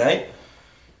The Dark Knight.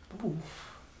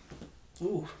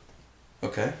 Ooh.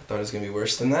 Okay, thought it was gonna be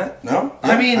worse than that. No,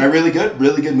 I mean, really good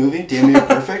movie. Damn near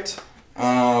perfect.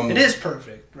 It is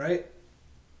perfect, right?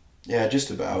 Yeah,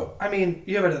 just about. I mean,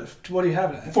 you have it at, what do you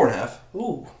have it at? 4.5.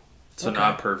 Ooh. So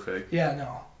not perfect. Yeah,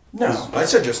 no. No, I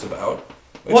said just about.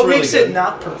 It's what really makes good. it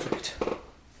not perfect?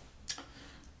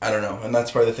 I don't know, and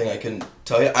that's probably the thing I can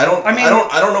tell you. I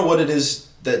don't know what it is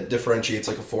that differentiates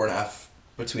like a 4.5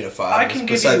 between a 5. I can give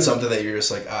besides you something that you're just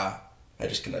like I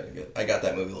got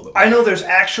that movie a little bit. I know there's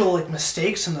actual like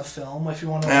mistakes in the film. If you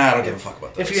want to, I don't give a fuck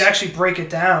about that. If you actually break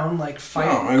it down, like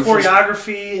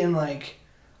choreography and like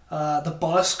the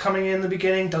bus coming in the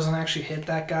beginning doesn't actually hit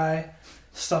that guy,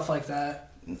 stuff like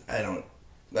that.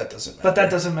 That doesn't matter. But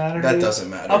that doesn't matter. That doesn't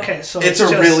matter. Okay, so it's a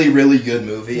just, really, really good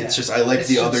movie. Yeah, it's just I like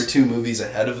the other 2 movies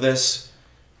ahead of this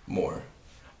more.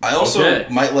 I also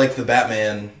might like the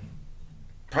Batman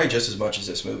probably just as much as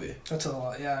this movie. That's a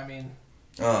lot. Yeah, I mean,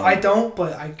 I don't,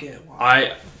 but I get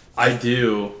why. I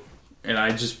do, and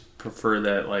I just prefer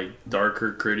that like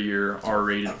darker, grittier,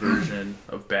 R-rated version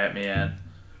of Batman,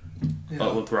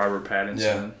 but with Robert Pattinson.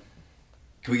 Yeah.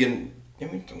 Can we get?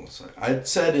 I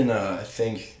said in I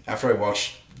think after I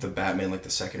watched the Batman like the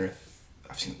second or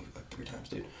I've seen the movie like 3 times,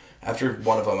 dude. After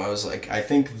one of them, I was like, I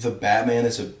think the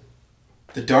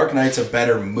Dark Knight's a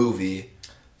better movie.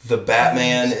 The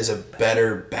Batman is a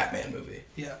better Batman movie.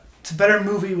 Yeah, it's a better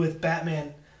movie with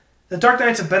Batman. The Dark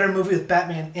Knight's a better movie with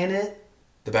Batman in it.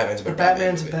 The Batman's a better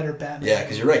Batman's a better Batman. Yeah,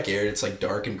 because you're right, Garrett. It's like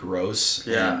dark and gross.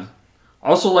 Yeah.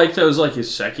 Also, like that was like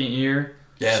his second year.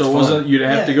 Yeah, so it wasn't you'd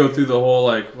have to go through the whole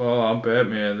like, well, I'm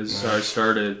Batman. This is how I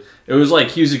started. It was like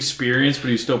he was experienced, but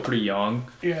he was still pretty young.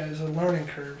 Yeah, there's a learning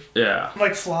curve. Yeah.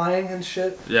 Like flying and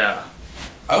shit. Yeah.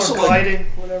 I also gliding,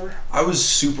 whatever. I was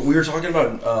super. We were talking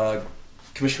about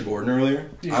Commissioner Gordon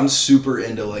earlier. Yeah. I'm super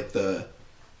into like the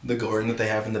Gordon that they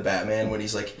have in the Batman when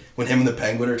he's like when him and the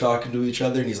Penguin are talking to each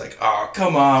other and he's like, oh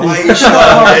come on, why are you showing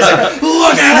me? He's like,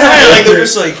 look at her. Like they're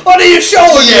just like, what are you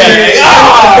showing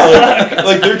me?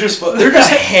 Like they're just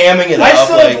hamming it up. I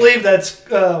still believe that's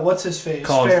what's his face,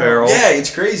 Colin Farrell. Yeah,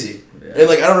 it's crazy. Yeah. And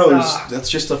like I don't know, that's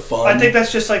just a fun. I think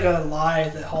that's just like a lie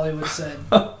that Hollywood said,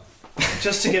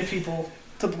 just to get people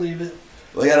to believe it.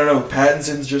 Like I don't know,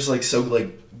 Pattinson's just like so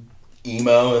like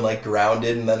emo and like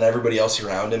grounded, and then everybody else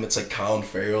around him, it's like Colin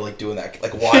Farrell like doing that,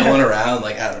 like waddling around.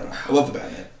 Like I don't know, I love the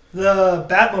Batman. The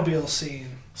Batmobile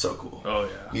scene. So cool. Oh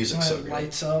yeah, music's so great.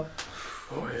 Lights up.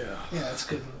 Oh yeah. Yeah, it's a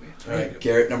good movie. All right,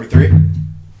 Garrett, number 3.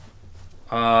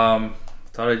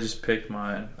 Thought I just picked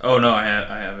mine. Oh no, I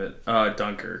have it.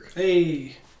 Dunkirk.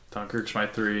 Hey. Dunkirk's my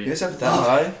 3. You guys have it that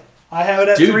high? I have it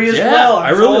at 3 as well. I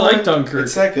really like Dunkirk.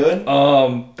 It's that good? But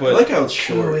I like how it's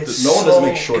short. No one doesn't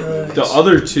make short movies. The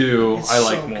other 2 I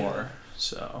like more.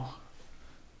 So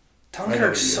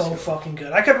Dunkirk's so fucking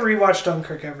good. I could rewatch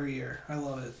Dunkirk every year. I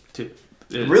love it.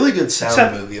 Dude, really good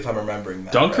sound movie if I'm remembering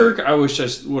that. Dunkirk, right. I wish I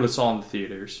would have saw in the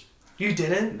theaters. You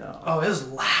didn't? No. Oh, it was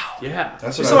loud. Yeah.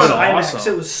 That's what I saw in IMAX.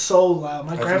 Awesome. It was so loud.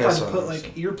 My grandpa had to put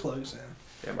like earplugs in.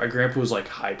 Yeah, my grandpa was like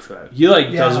hyped for that. He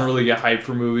doesn't really get hyped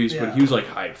for movies, but he was like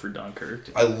hyped for Dunkirk.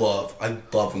 I love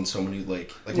when somebody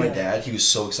like my dad, he was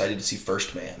so excited to see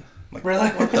First Man. I'm like, really?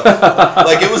 What the fuck?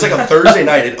 Like it was like a Thursday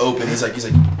night, it opened. He's like,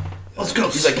 let's go.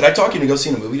 He's like, can I talk you to go see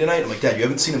a movie tonight? I'm like, Dad, you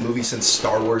haven't seen a movie since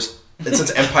Star Wars,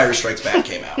 since Empire Strikes Back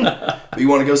came out. But you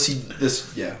want to go see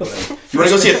this? Yeah, whatever. You want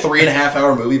to go see a 3.5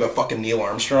 hour movie about fucking Neil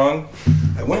Armstrong?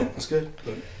 I went. That's good.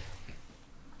 But,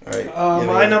 all right.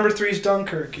 My number 3 is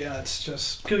Dunkirk. Yeah, it's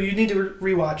just cool. You need to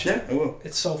rewatch it. Yeah, I will.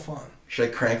 It's so fun. Should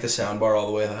I crank the soundbar all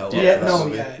the way the hell up?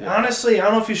 Yeah. Honestly, I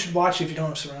don't know if you should watch it if you don't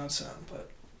have surround sound, but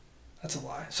That's a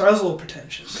lie. Sorry, I was a little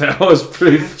pretentious. That was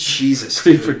pretty Jesus.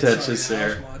 pretty pretentious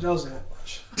there. That was a little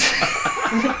much.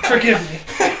 Forgive me.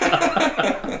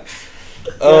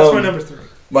 That's my number 3.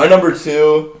 My number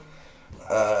 2,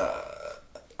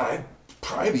 I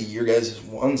probably be your guys'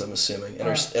 ones, I'm assuming.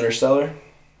 Interstellar?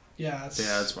 Yeah,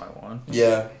 that's my one.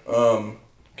 Yeah.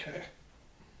 Okay.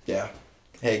 Yeah.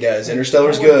 Hey, guys,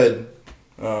 Interstellar's good.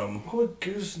 What would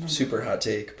Goo's number? Super hot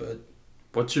take, but...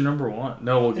 What's your number 1?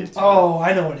 No, we'll get to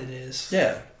I know what it is.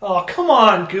 Yeah. Oh, come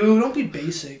on, Goo. Don't be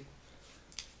basic.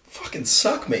 Fucking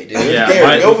suck me, dude. Yeah,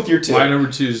 Garrett, go with your 2. My number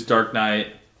 2 is Dark Knight.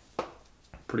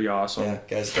 Pretty awesome.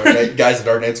 Yeah, The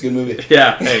Dark Knight's a good movie.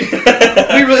 Yeah, hey.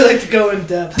 We really like to go in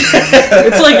depth.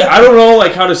 It's like, I don't know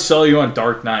how to sell you on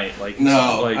Dark Knight.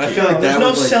 No, I feel like there's that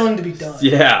no was selling to be done.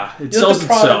 Yeah, it You sells let the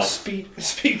product itself.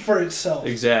 speak for itself.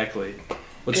 Exactly.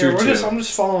 What's Yeah, your 2? I'm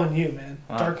just following you, man.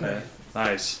 Dark Okay. Knight.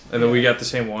 Nice. And then we got the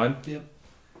same one? Yep.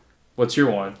 What's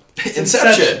your one?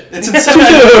 Inception. It's Dude! Inception.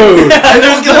 I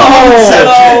was gonna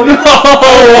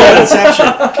Inception.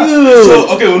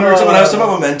 So, okay, when I was talking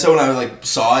about Memento and I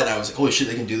saw it, and I was like, holy shit,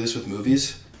 they can do this with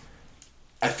movies.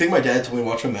 I think my dad told me to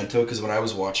watch Memento because when I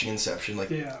was watching Inception,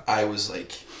 I was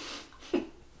like,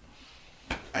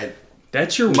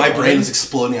 That's your my one? brain was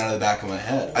exploding out of the back of my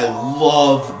head. I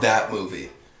love that movie,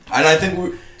 and I think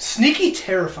we're sneaky,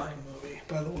 terrifying movie,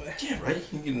 by the way. Yeah, right.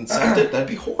 You can accept it. That'd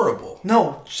be horrible.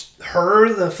 No,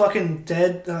 her, the fucking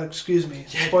dead. Excuse me.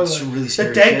 Yeah, Spoiler. it's really the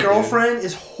scary dead shit, girlfriend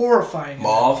is horrifying.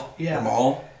 Mauve. Yeah. Or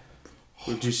Maul.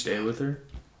 Would you stay with her?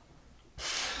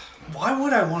 Why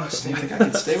would I want to stay with I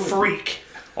could stay with freak?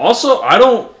 Also, I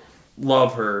don't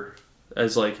love her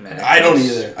as an actress. I don't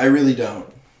either. I really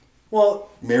don't. Well,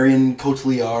 Marion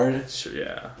Cotillard. Sure,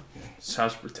 yeah.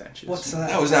 Sounds pretentious. What's that?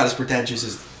 That was not as pretentious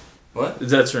as what?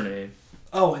 That's her name.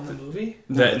 Oh, in the movie?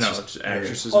 It's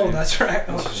actress's Oh, name. that's right.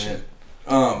 Oh, That's shit.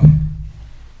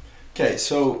 Okay,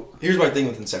 so here's my thing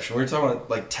with Inception. We were talking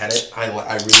about Tenet. I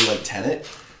really like Tenet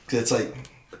because it's like.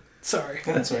 Sorry.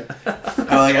 That's right.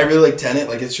 I really like Tenet.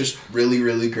 It's just really,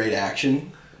 really great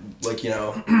action.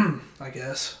 I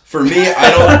guess. For me,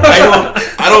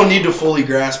 I don't need to fully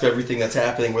grasp everything that's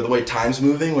happening. Where the way time's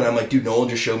moving, when I'm like, dude, Nolan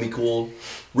just showed me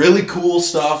really cool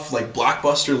stuff,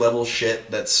 blockbuster level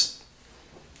shit.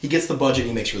 He gets the budget,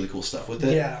 he makes really cool stuff with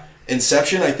it. Yeah.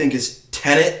 Inception, I think, is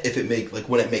Tenet if it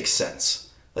when it makes sense.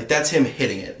 That's him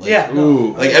hitting it. Yeah.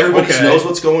 Ooh. Everybody knows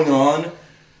what's going on,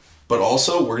 but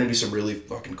also we're gonna do some really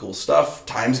fucking cool stuff.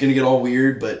 Time's gonna get all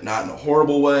weird, but not in a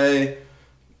horrible way.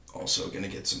 Also gonna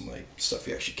get some stuff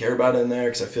you actually care about in there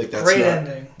because I feel like that's great not,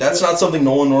 ending. That's not something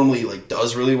Nolan normally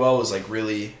does really well. Is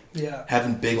really yeah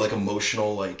having big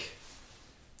emotional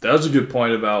That was a good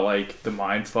point about the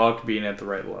mind fuck being at the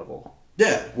right level.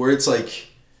 Yeah, where it's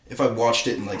if I watched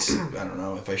it and I don't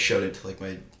know, if I showed it to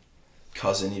my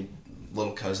cousin,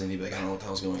 little cousin, he'd be like, I don't know what the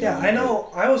hell's going on. Yeah, I know.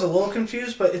 I was a little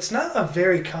confused, but it's not a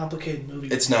very complicated movie.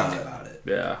 It's when you not. think about it.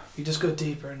 Yeah. You just go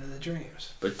deeper into the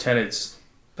dreams. But Tenet's...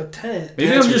 But Tenet... Maybe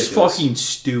Tenet's I'm just ridiculous. fucking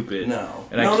stupid. No.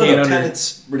 And I can't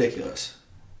Tenet's ridiculous.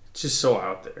 It's just so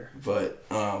out there. But,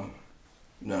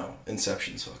 no.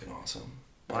 Inception's fucking awesome.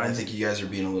 I think you guys are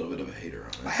being a little bit of a hater on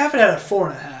it. I have it at a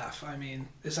 4.5. I mean,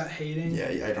 is that hating?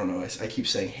 Yeah, I don't know. I keep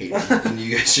saying hating, and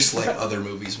you guys just like other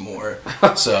movies more.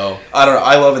 So, I don't know.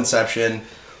 I love Inception.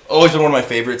 Always been one of my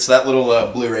favorites. That little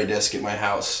Blu-ray disc at my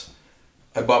house.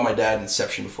 I bought my dad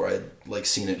Inception before I'd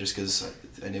seen it just because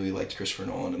I knew he liked Christopher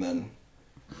Nolan, and then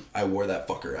I wore that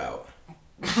fucker out.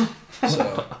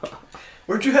 So,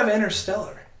 Where'd you have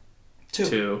Interstellar?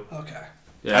 2. Okay.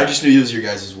 Yeah. I just knew it was your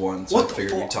guys' one, so What I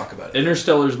figured the we'd talk about it.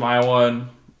 Interstellar's my one.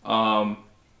 I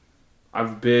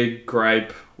have a big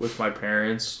gripe with my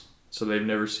parents, so they've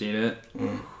never seen it,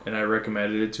 and I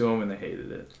recommended it to them, and they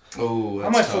hated it. Oh, that's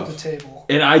I might tough. flip the table.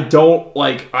 And I don't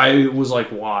I was like,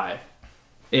 why?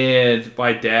 And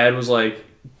my dad was like,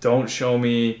 don't show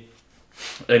me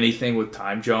anything with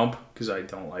time jump because I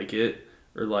don't like it,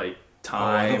 or time. Oh,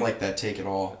 I don't like that take at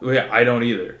all. Yeah, I don't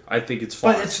either. I think it's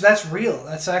fun. But that's real.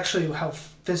 That's actually how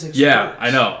physics Yeah, works.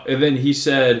 I know. And then he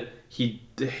said he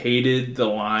hated the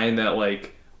line that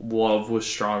love was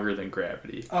stronger than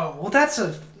gravity. Oh, well, that's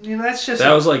that's just...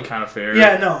 That was kind of fair.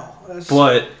 Yeah, no.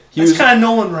 But he that's was kind of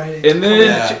Nolan writing. And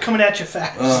then- coming at you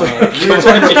fast. We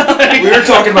were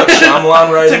talking about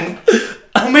Shyamalan writing.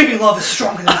 Well, maybe love is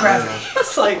stronger than gravity.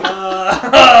 It's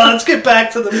let's get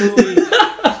back to the movie.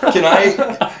 Can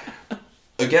I...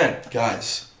 Again,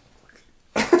 guys...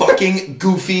 Fucking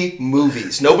goofy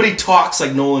movies. Nobody talks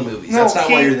like Nolan movies. That's not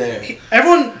why you're there.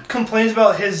 Everyone complains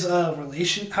about his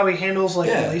how he handles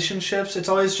Yeah. relationships. It's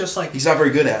always just He's not very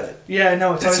good at it. yeah,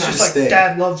 no, it's That's always not just his thing.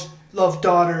 dad love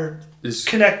daughter, Is-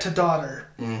 connect to daughter.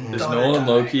 Mm-hmm. Is Nolan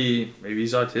low-key, maybe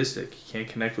he's autistic. He can't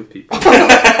connect with people.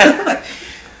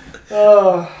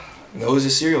 Noah's a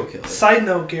serial killer. Side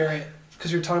note, Garrett,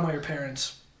 because you're talking about your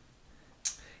parents.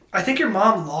 I think your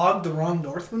mom logged the wrong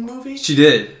Northman movie. She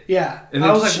did. Yeah. And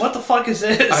I was like, what the fuck is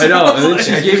this? I know. And then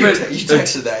she gave it... You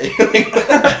texted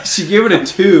that. She gave it a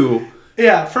 2.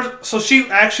 Yeah. So she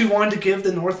actually wanted to give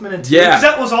the Northman a 2. Yeah. Because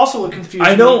that was also what confused me.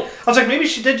 I know. I was like, maybe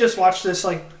she did just watch this.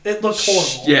 Like, it looked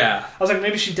horrible. Yeah. I was like,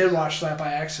 maybe she did watch that by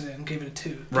accident and gave it a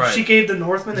 2. Right. She gave the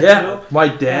Northman a 2. Yeah. My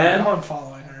dad... Now I'm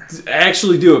following her.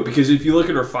 Actually do it, because if you look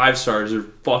at her 5 stars, they're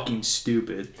fucking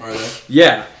stupid. Are they?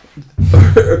 Yeah.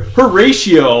 Her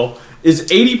ratio is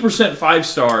 80% 5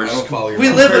 stars. I don't follow your We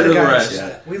mom. live with the the guys. rest.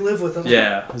 Yeah. We live with them.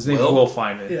 Yeah. His name's Will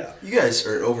Feynman. Yeah. You guys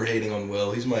are overhating on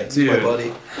Will. He's my Dude.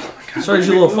 buddy. Sorry, he's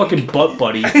your little fucking butt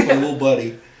buddy. My little buddy.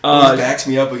 He just backs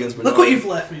me up against Look what you've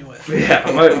left me with.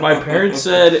 Yeah, my parents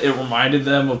said it reminded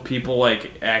them of people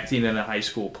like acting in a high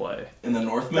school play. In the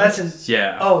Northman? That's in...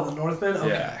 Yeah. Oh, the Northman? Okay.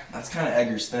 Yeah. That's kind of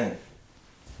Egger's thing.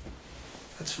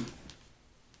 That's...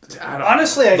 I don't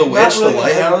Honestly, I The not Witch, really the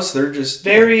Lighthouse, they're just...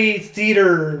 very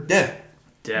theater Yeah.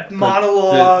 Yeah, but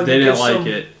monologue. They didn't give like some-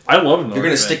 it. I love them. They're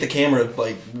going to stick the camera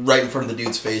like right in front of the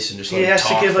dude's face and just let He him has to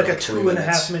talk give for, like a 3 2.5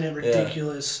 minutes. minute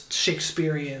ridiculous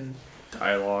Shakespearean.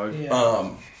 dialogue. Yeah.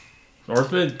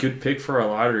 Northman, good pick for a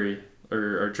lottery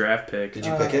or draft pick. Did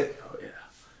you pick it? Oh yeah,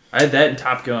 I had that in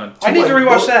Top Gun. I need to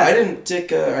rewatch that. I didn't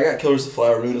take. I got Killers of the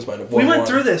Flower Moon as my number We one. went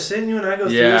through this, didn't you and I go through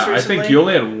this Yeah, recently? I think you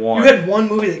only had one. You had one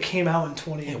movie that came out in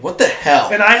 20. Yeah, what the hell?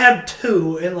 And I had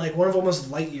 2, and like one of them was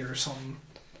Lightyear or something.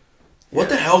 What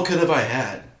the hell could have I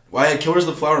had? Well, I had Killers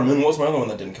of the Flower Moon. What was my other one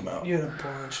that didn't come out? You had a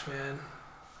bunch, man.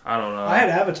 I don't know. I had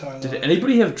Avatar. Did though.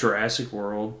 anybody have Jurassic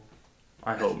World?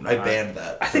 I hope not. I banned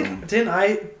that. I think didn't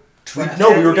I? draft No,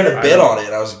 we it? were gonna I bid don't- on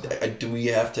it. I was. Do we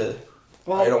have to?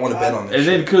 Well, I don't want to bet on this. And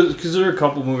then shit. because there are a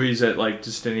couple movies that like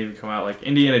just didn't even come out. Like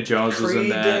Indiana Jones was in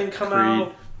Creed that. didn't come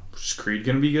out. Is Creed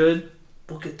gonna be good?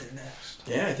 We'll get there next.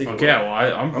 Yeah, I think. Okay, well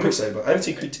I'm excited, but I haven't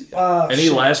seen Creed 2 yet. Any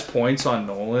shit. last points on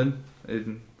Nolan?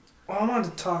 Well, I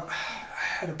wanted to talk.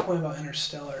 I had a point about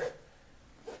Interstellar.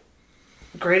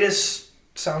 Greatest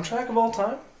soundtrack of all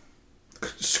time?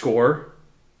 Score.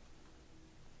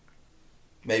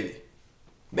 Maybe.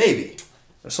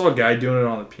 I saw a guy doing it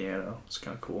on the piano. It's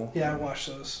kind of cool. Yeah, I watched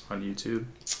those. On YouTube.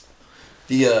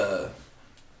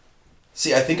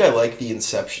 See, I think I like the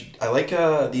Inception. I like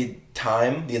the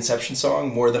Inception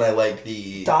song more than I like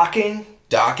the Docking.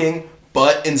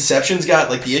 But Inception's got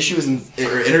like the issue is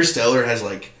Interstellar has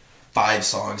like 5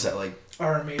 songs that like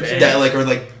Are amazing. that like are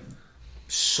like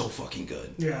so fucking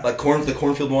good. Yeah. Like the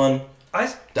Cornfield one.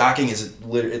 I Docking is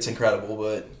it's incredible,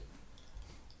 but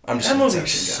I'm just That an movie's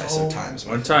Inception guy so- sometimes.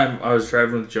 One time I was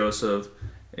driving with Joseph,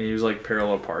 and he was like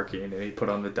parallel parking, and he put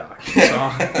on the docking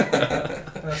song.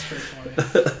 That's pretty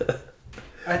funny.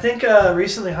 I think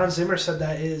recently Hans Zimmer said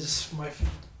that is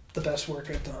the best work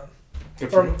I've done. Good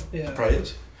for Or, him. yeah. Probably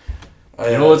is.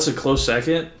 You know what's a close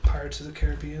second? Pirates of the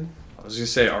Caribbean. I was gonna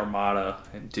say Armada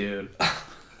and Dune.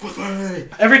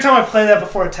 Every time I play that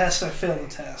before a test, I fail the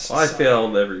test. Well, I so.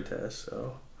 failed every test,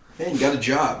 so Man, you got a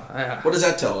job. I What does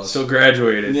that tell us? still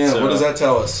graduated. Yeah, so. what does that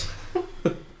tell us?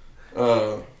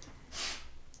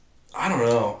 I don't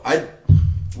know.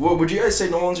 Would you guys say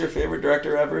Nolan's your favorite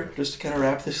director ever? Just to kind of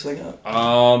wrap this thing up.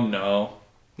 No.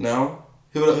 No?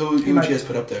 Who would you guys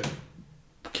put up there?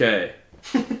 Okay.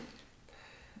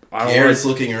 Garrett's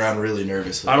looking around really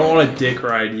nervously. I don't want to dick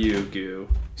ride you, Goo.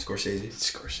 Scorsese.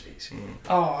 Scorsese.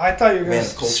 Oh, I thought you were going Man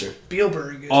to of culture.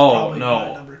 Spielberg is Oh, probably no.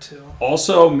 my number 2.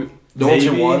 Also, Nolan's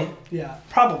your maybe- one? Yeah,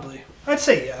 probably. I'd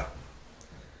say yeah.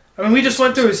 I mean, we just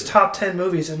went through his top 10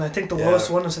 movies, and I think the lowest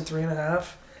one was at 3.5.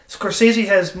 Scorsese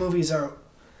has movies that are...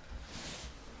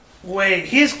 Wait,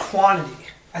 he has quantity.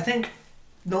 I think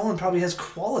Nolan probably has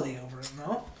quality over him,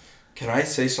 no? Can I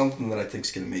say something that I think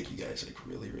is going to make you guys like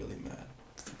really, really mad?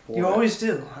 You always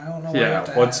do. I don't know why you have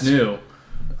Yeah, to what's ask. new?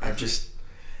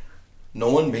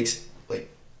 Nolan makes, like,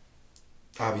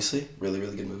 obviously, really,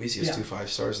 really good movies. He has Yeah. 2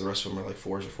 5-stars. The rest of them are like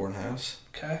 4s or 4.5s.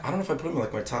 Okay. I don't know if I put him in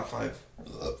like my top 5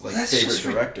 like That's favorite just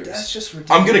directors. That's just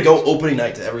ridiculous. I'm gonna go opening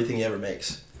night to everything he ever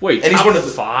makes. Wait, And he's top one of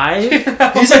the- 5?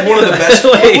 He's like one of the best.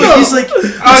 Wait. He's like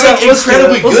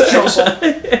incredibly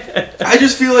good. I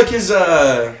just feel like his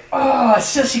Oh,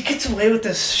 it's just he gets away with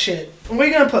this shit. Are we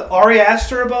gonna put Ari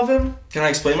Aster above him? Can I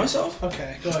explain myself?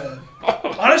 Okay, go ahead.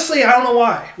 Honestly, I don't know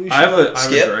why. We should. I have a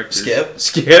director. Skip.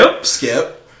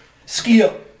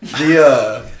 Skip.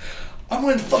 The I'm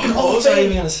going to fucking Hall what of was I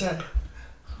even Fame. gonna say?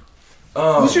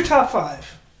 Who's your top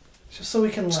 5? Just so we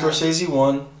can laugh. Scorsese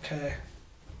 1, Okay.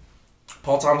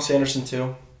 Paul Thomas Anderson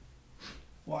 2.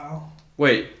 Wow.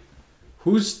 Wait,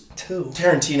 Who's 2?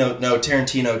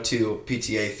 Tarantino 2,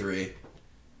 PTA 3.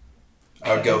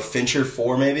 I would go Fincher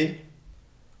 4 maybe.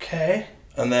 Okay.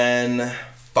 And then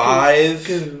 5.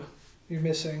 Goo. You're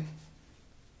missing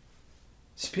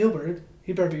Spielberg.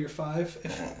 He better be your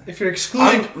 5. If you're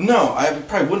excluding... I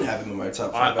probably wouldn't have him in my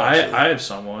top 5, actually. I have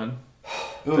someone.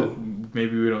 Who?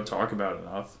 Maybe we don't talk about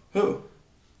enough. Who?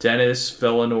 Denis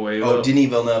Villeneuve. Oh, Denis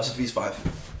Villeneuve. So he's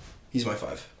 5. He's my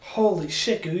 5. Holy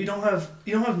shit, Goo. You don't have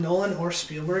Nolan or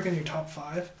Spielberg in your top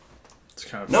 5? It's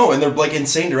kind of No, and they're like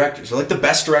insane directors. They're like the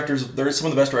best directors. They're some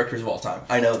of the best directors of all time.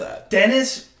 I know that.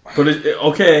 Dennis... But,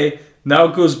 okay, now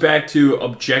it goes back to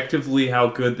objectively how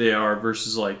good they are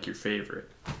versus, like, your favorite.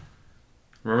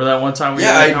 Remember that one time we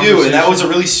had that I do, and that was a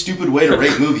really stupid way to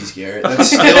rate movies, Garrett. That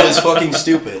still is fucking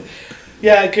stupid.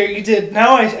 Yeah, Garrett, you did.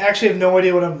 Now I actually have no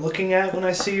idea what I'm looking at when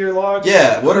I see your logs.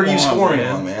 Yeah, what are you scoring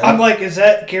on, man? I'm like, is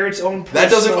that Garrett's own personal... That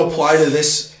doesn't apply to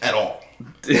this at all.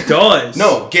 It does.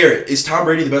 No, Garrett, is Tom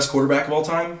Brady the best quarterback of all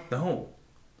time? No.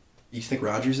 You think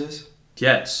Rodgers is?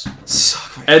 Yes.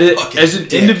 Suck my as an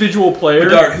dick. individual player...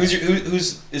 Bedard,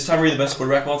 is Tom Brady the best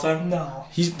quarterback of all time? No.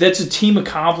 That's a team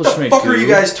accomplishment. What the fuck are you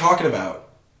guys talking about?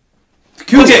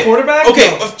 Okay, quarterback?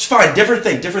 Okay, fine. Different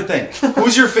thing.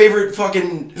 Who's your favorite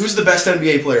fucking... Who's the best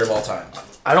NBA player of all time?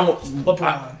 I don't...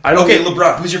 LeBron. I don't Okay,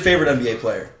 LeBron. Who's your favorite NBA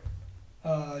player?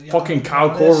 Fucking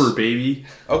Kyle Korver, baby.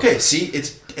 Okay, see,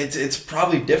 it's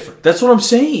probably different. That's what I'm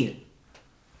saying.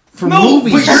 For No,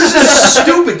 movies. but yours is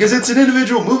stupid because it's an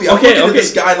individual movie. I'm looking at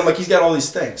this guy and I'm like, he's got all these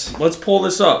things. Let's pull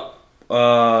this up.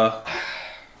 Wedding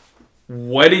My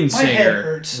head Singer.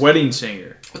 hurts. Wedding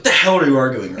Singer. What the hell are you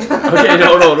arguing right now? Okay,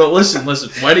 no. Listen.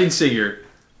 Wedding Singer.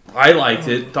 I liked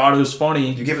it. Thought it was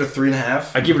funny. You give it a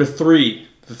 3.5? I give it a 3.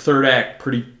 The third act,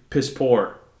 pretty piss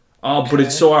poor. But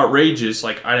it's so outrageous,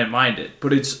 like, I didn't mind it.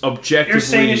 But it's objectively... You're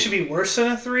saying it should be worse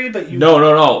than a 3, but you... No.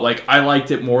 Like, I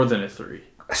liked it more than a 3.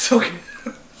 It's okay.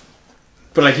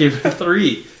 But I gave it a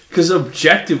 3. Because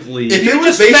objectively... If it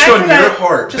was based on your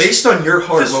heart, what would you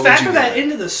Just factor that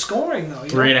into the scoring, though.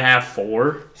 3.5,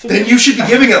 4. Then you should be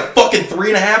giving it a fucking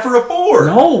 3.5 or a 4.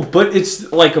 No, but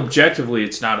it's, like, objectively,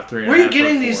 it's not a 3.5. Where are you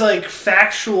getting these, like,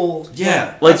 factual...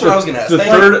 Yeah, like that's what I was going to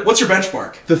ask. What's your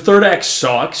benchmark? The third act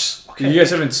sucks. Okay. You guys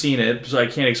haven't seen it, so I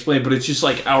can't explain, but it's just,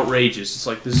 like, outrageous. It's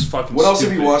like, this is fucking What else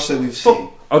stupid. have you watched that we've seen?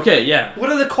 Okay, yeah. What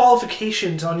are the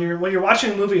qualifications on when you're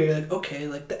watching a movie? You're like, okay,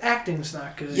 like the acting's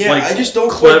not good. Yeah, like, I just don't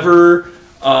clever.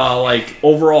 Like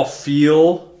overall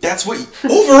feel. That's what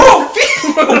overall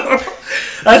feel.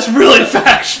 That's really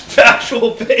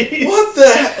factual based. What the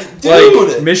heck,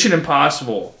 dude? Like Mission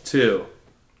Impossible 2.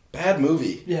 Bad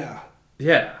movie. Yeah.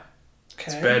 Yeah.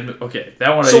 Okay. It's bad. Okay,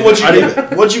 that one. So what'd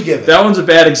you give it? That one's a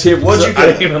bad example. What'd you give I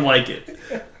didn't even like it.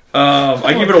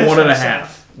 I give it a 1.5.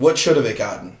 What should have it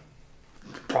gotten?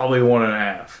 Probably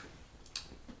 1.5.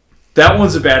 That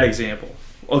one's a bad example.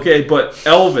 Okay, but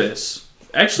Elvis.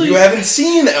 Actually, you haven't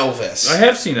seen Elvis. I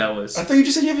have seen Elvis. I thought you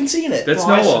just said you haven't seen it. That's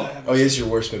Noah. Oh, yeah, it's your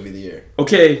worst movie of the year.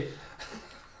 Okay.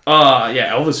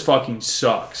 Yeah, Elvis fucking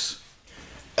sucks.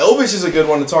 Elvis is a good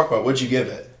one to talk about. What'd you give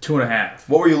it? 2.5.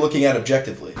 What were you looking at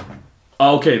objectively?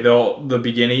 Okay, the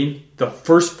beginning, the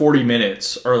first 40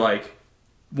 minutes are like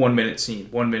 1 minute scene,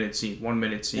 1 minute scene, 1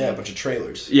 minute scene. Yeah, a bunch of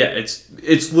trailers. Yeah,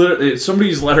 it's literally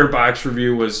somebody's Letterboxd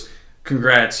review was,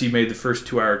 congrats, he made the first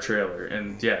 2-hour trailer,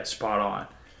 and yeah, spot on.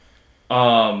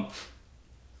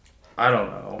 I don't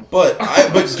know. But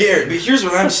Garrett, but here's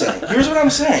what I'm saying.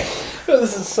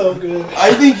 This is so good.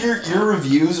 I think your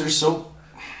reviews are so.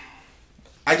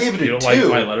 I gave it a 2. You don't like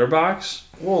my Letterboxd?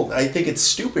 Well, I think it's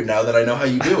stupid now that I know how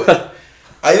you do it.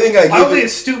 I think I I gave don't think it.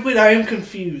 it's stupid. I am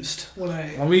confused when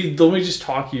I. Let me just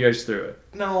talk you guys through it.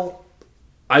 No.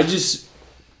 I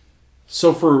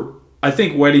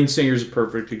think Wedding Singer is a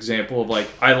perfect example of like,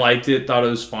 I liked it, thought it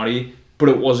was funny, but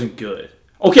it wasn't good.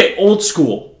 Okay, Old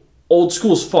School. Old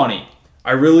School's funny.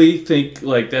 I really think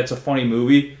like that's a funny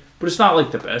movie, but it's not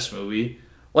like the best movie.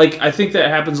 Like, I think that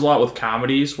happens a lot with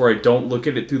comedies where I don't look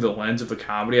at it through the lens of a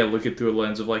comedy. I look at it through a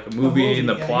lens of like a movie and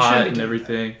the plot and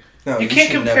everything. No, you can't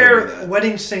compare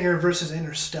Wedding Singer versus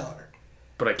Interstellar.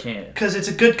 But I can't. Because it's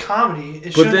a good comedy.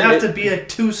 It shouldn't have to be a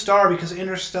 2-star because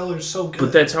Interstellar is so good.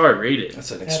 But that's how I rate it.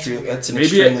 That's an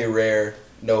extremely rare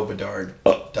no Bedard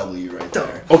W right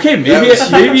there. Okay,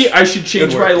 maybe I should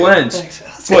change my lens.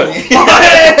 But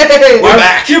we're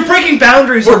back. You're breaking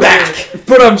boundaries. We're back.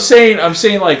 But I'm saying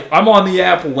like I'm on the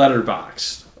Apple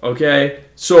Letterboxd. Okay,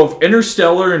 so if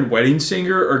Interstellar and Wedding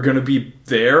Singer are gonna be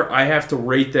there, I have to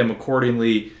rate them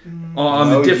accordingly on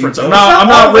the difference. I'm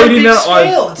not rating it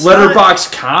on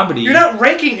Letterboxd comedy. You're not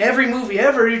ranking every movie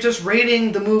ever. You're just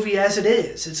rating the movie as it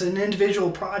is. It's an individual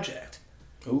project.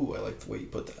 Ooh, I like the way you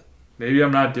put that. Maybe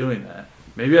I'm not doing that.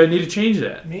 Maybe I need to change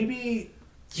that. Maybe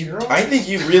you're I think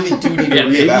you really do need to Yeah,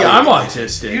 maybe reevaluate. I'm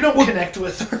autistic. You don't connect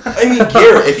with her. I mean,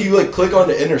 Garrett, if you like click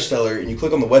onto Interstellar and you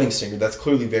click on The Wedding Singer, that's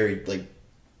clearly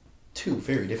two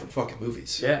very different fucking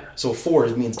movies. Yeah. So 4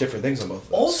 means different things on both of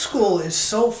those. Old School is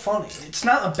so funny. It's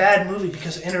not a bad movie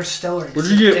because Interstellar What'd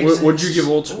you give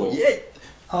Old School? Yeah.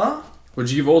 Huh?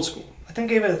 What'd you give Old School? I think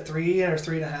I gave it a 3 or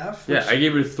 3.5. Yeah, I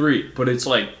gave it a 3, but it's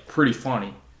like pretty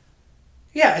funny.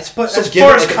 Yeah, So as give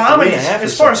far it as like a comedies, 3.5 or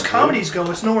as far as something, comedies go,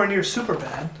 it's nowhere near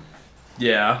Superbad.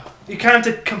 Yeah. You kind of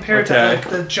have to compare it to Okay. like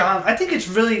the genre. I think it's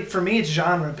really, for me, it's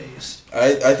genre based.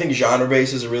 I think genre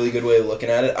based is a really good way of looking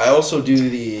at it. I also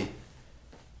do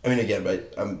I mean, again,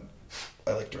 but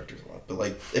I like directors a lot, but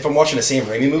like if I'm watching a Sam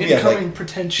Raimi movie, I'm Incoming like,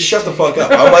 pretentious. shut the fuck up.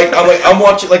 I'm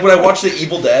watching like when I watch The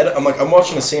Evil Dead, I'm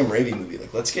watching a Sam Raimi movie.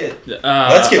 Like let's get weird.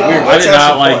 I Let's did have not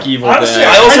some like fun. Evil Honestly, Dead.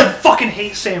 I also- fucking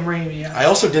hate Sam Raimi. I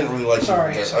also didn't really like Sorry,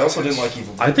 Evil Dead. sorry. I also didn't like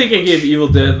Evil Dead. I think I gave Evil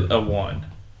Dead a 1.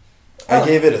 I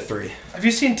gave it a 3. Have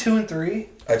you seen 2 and 3?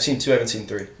 I've seen 2. I haven't seen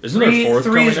 3. Isn't there a 4th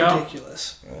Three is coming out?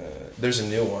 ridiculous. There's a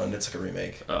new one. It's like a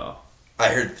remake. Oh. I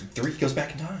heard 3 goes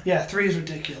back in time. Yeah, 3 is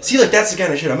ridiculous. See, like that's the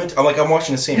kind of shit I'm into. I'm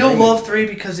watching the same. You'll Raimi love movie. 3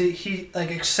 because he like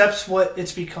accepts what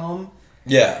it's become.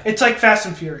 Yeah, It's like Fast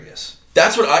and Furious.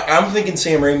 that's what I'm thinking.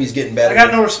 Sam Raimi's getting better. I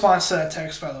got no response to that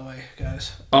text, by the way,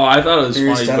 guys. Oh, I thought it was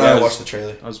Furious funny. 10, but I watched the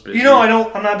trailer. I was busy. You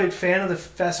know, I'm not a big fan of the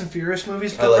Fast and Furious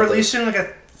movies, I but like releasing like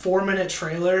a 4-minute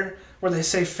trailer where they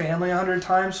say family 100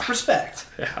 times, respect.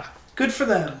 Yeah. Good for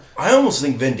them. I almost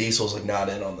think Vin Diesel's like not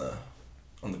in on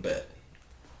the bet.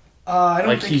 I don't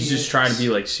Like think he's he just is. trying to be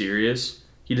like serious.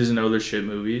 He doesn't know their shit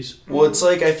movies. Well, it's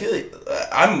like I feel like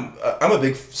I'm a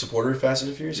big supporter of Fast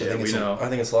and Furious. Yeah, I think we know. I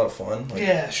think it's a lot of fun. Like,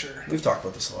 Yeah, sure. we've talked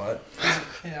about this a lot.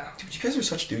 Yeah. Dude, you guys are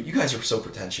such dude. You guys are so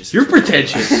pretentious. You're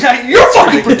pretentious. You're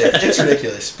fucking pretentious. It's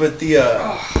ridiculous. But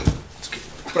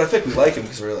but I think we like him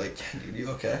because we're like, yeah, dude, you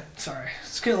okay? Sorry,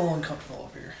 it's getting a little uncomfortable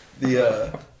up here.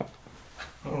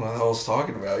 I don't know what the hell I was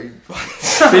talking about. You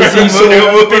Vin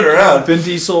Diesel, moving around. Vin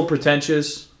Diesel,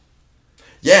 pretentious.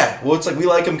 Yeah, well, it's like we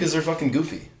like them because they're fucking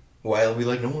goofy. While we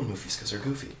like Nolan movies because they're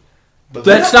goofy. But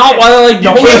That's not why I like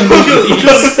Nolan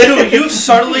movies. Dude,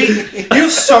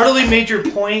 you've subtly made your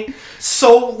point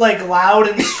so like loud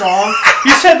and strong.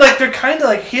 You said like they're kind of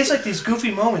like he has like these goofy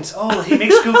moments. Oh, he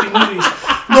makes goofy movies.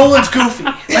 Nolan's goofy.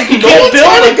 Like you can't Nolan's build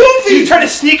kinda it. goofy. You try to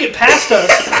sneak it past us.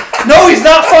 No, he's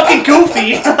not fucking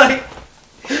goofy.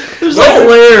 Like, There's like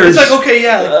layers. it's like okay,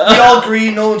 yeah, like, we all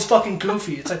agree Nolan's fucking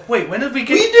goofy. It's like wait, when did we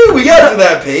get? we do. We got to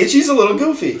that page. He's a little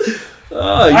goofy.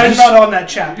 I'm not on that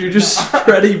chapter. You're just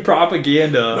spreading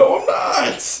propaganda. No, I'm not.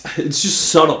 It's just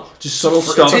subtle. Just subtle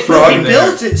stuff it's thrown He in there.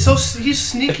 builds it so he's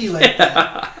sneaky like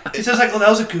that. He says like, "Oh, that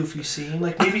was a goofy scene."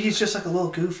 Like maybe he's just like a little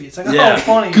goofy. It's like, "Oh,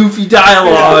 funny." Goofy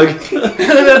dialogue.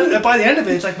 And then by the end of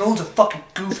it, it's like Nolan's a fucking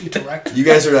goofy director. You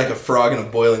guys are like a frog in a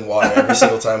boiling water every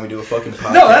single time we do a fucking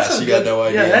podcast. No, that's a you good, got no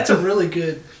idea. Yeah, that's a really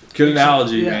good. Good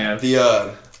analogy, Yeah. man.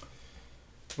 The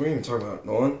what are you even talking about,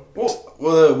 Nolan? Well,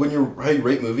 how you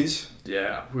rate movies?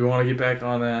 Yeah, we want to get back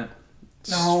on that.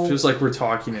 No. Feels like we're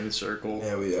talking in a circle.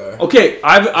 Yeah, we are. Okay,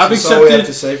 I've That's all we have to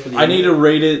accepted. say for the I need to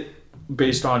rate it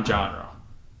based on genre.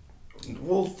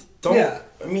 Well, don't. Yeah.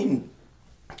 I mean,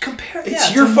 Compare. it's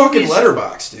yeah, your to fucking movies-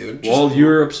 letterbox, dude. Just- Well, you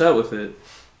were upset with it.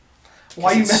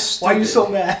 Why you? It's Why you so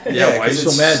stupid. mad? Yeah, why 'cause you so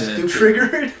it's mad then? stupid.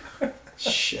 Triggered.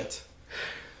 Shit.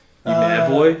 You mad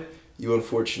boy? You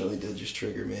unfortunately did just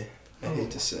trigger me. I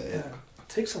hate to say Yeah, it. it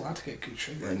takes a lot to get good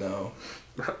triggered. I know.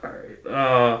 Alright.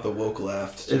 The woke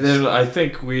laughed. And then I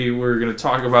think we were going to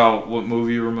talk about what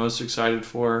movie we're most excited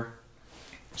for.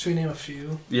 Should we name a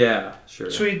few? Yeah, sure.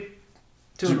 Should we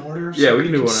do an order? Yeah, we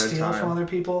can do one at a steal time. from other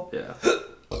people. Yeah.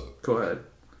 Go ahead.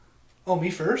 Oh,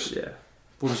 me first. Yeah.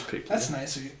 We'll just pick That's you.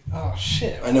 nice of you. Oh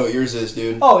shit. I know what yours is,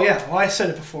 dude. Oh yeah. Well, I said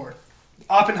it before.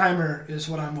 Oppenheimer is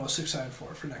what I'm most excited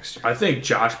for next year. I think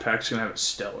Josh Peck's going to have a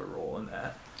stellar role in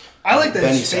that. I like that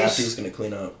Benny his face. Safdie's gonna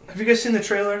clean up. Have you guys seen the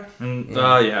trailer?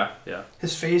 Yeah.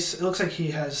 His face. It looks like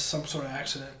he has some sort of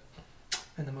accident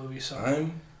in the movie. So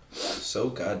I'm so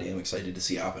goddamn excited to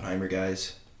see Oppenheimer,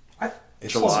 guys.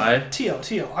 It's July. Tio.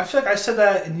 I feel like I said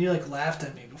that and you like laughed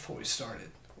at me before we started.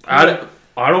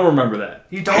 I don't remember that.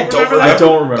 You don't I don't remember I that?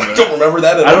 don't remember I that. don't remember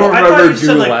that at I all. don't I thought remember you said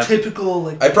Google like laughing. typical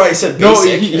like. I probably said No,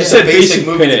 basic. he It's said a basic basic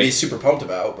movie to pick. be super pumped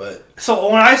about, but So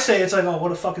when I say it's like, oh,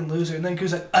 what a fucking loser, and then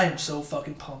Goo's like, I am so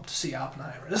fucking pumped to see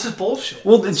Oppenheimer. This is bullshit.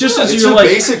 Well, it's just as It's you're a like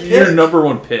basic your pick. number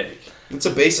one pick. it's a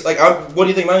basic. Like, what do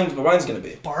you think mine's gonna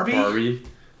be? Barbie? Barbie.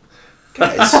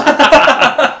 Guys,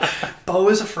 Bo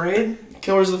is afraid?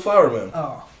 Killers of the Flower Moon.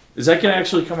 Oh. Is that gonna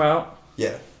actually come out?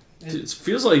 Yeah. It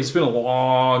feels like it's been a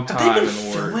long Have time they in been the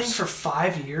filming works. for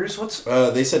 5 years? What's...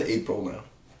 They said April now.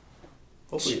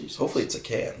 Hopefully it's a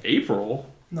can. April?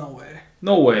 No way.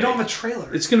 No way. We don't have a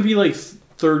trailer. It's gonna be like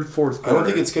third, fourth quarter. I don't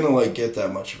think it's gonna like get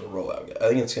that much of a rollout. I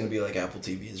think it's gonna be like Apple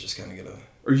TV is just kind of gonna.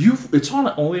 It's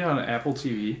only on Apple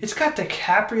TV. It's got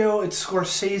DiCaprio, it's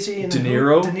Scorsese, and De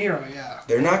Niro. De Niro, yeah.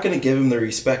 They're not gonna give him the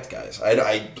respect, guys.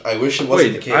 I wish it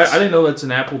wasn't the case. I didn't know that's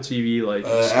an Apple TV like.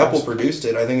 Apple produced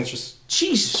it. I think it's just.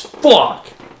 Jesus fuck.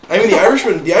 I mean, The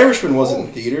Irishman wasn't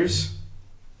in theaters.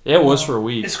 Yeah, it was for a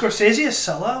week. Is Scorsese a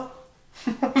sellout?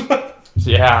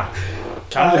 Yeah.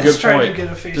 Kind of a good point. To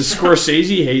get a face Does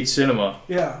Scorsese hate cinema?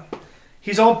 Yeah.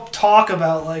 He's all talk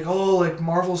about like,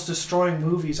 Marvel's destroying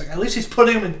movies. Like, at least he's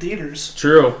putting them in theaters.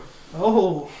 True.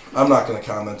 Oh. I'm not going to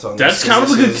comment on That's this. kind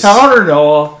of a good counter,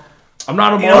 Noah. I'm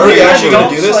not a Marvel. Are we actually going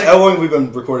to do this? Like, How long have we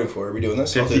been recording for? Are we doing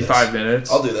this? 55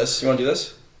 minutes. I'll do this. You want to do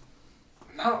this?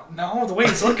 No, the way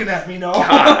he's looking at me, no.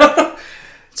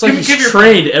 It's like he's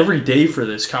trained every day for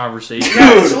this conversation.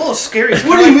 Yeah, it's a little scary.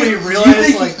 What do you mean? You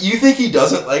realize, you think he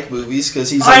doesn't like movies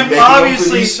because he's I'm making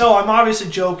obviously movies? no. I'm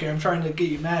obviously joking. I'm trying to get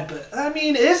you mad, but I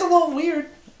mean, it is a little weird.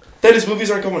 That his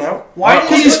movies aren't coming out? Why?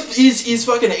 Because he's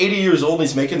fucking 80 years old and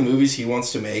he's making the movies he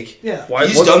wants to make. Yeah.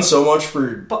 He's done so much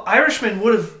for... But Irishman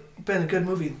would have been a good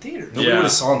movie in theaters. Nobody would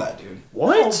have saw that, dude.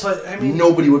 What? No, but I mean...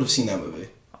 Nobody would have seen that movie.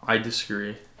 I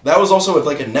disagree. That was also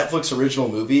like a Netflix original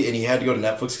movie, and he had to go to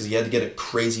Netflix because he had to get a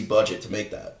crazy budget to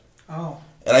make that. Oh.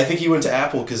 And I think he went to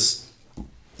Apple because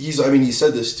he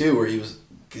said this too, where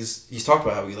because he's talked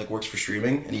about how he like works for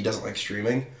streaming and he doesn't like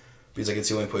streaming, but he's like it's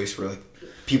the only place where like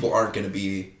people aren't going to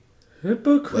be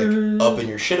hypocrite like up in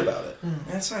your shit about it.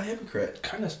 That's not hypocrite.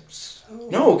 Kind of.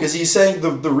 No, because he's saying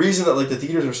the reason that like the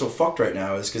theaters are so fucked right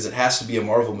now is because it has to be a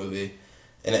Marvel movie,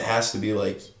 and it has to be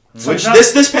like. So which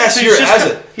this past year it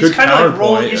hasn't. He's kind of like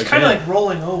rolling. He's kind of like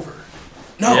rolling over.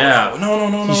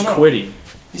 No. He's quitting.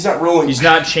 He's not rolling. He's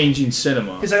not changing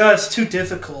cinema. He's like, it's too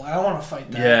difficult. I don't want to fight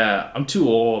that. Yeah, I'm too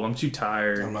old. I'm too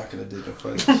tired. I'm not gonna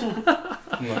dignify this. All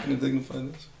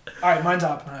right, mine's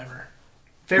Oppenheimer.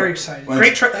 Very excited.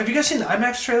 Great. Have you guys seen the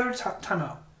IMAX trailer? Time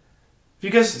out. Have you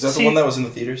guys? Is that the one that was in the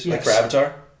theaters? Yes. Like for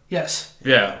Avatar? Yes.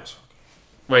 Yeah.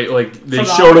 Wait, like they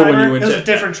showed it when you went to... It was a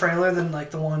different trailer than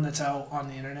like the one that's out on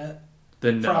the internet.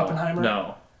 Then for Oppenheimer?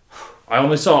 No.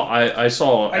 I saw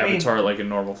Avatar like in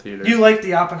normal theater. You like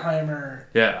the Oppenheimer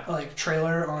like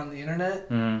trailer on the internet?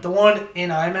 Mm. The one in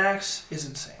IMAX is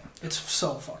insane. It's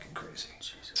so fucking crazy.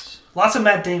 Jesus. Lots of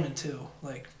Matt Damon too,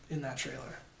 like in that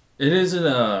trailer. It isn't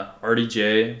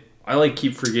RDJ. I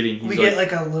keep forgetting. We get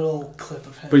like a little clip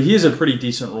of him. But he has a pretty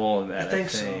decent role in that. I think.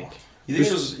 So. You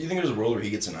think there's a world where he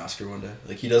gets an Oscar one day?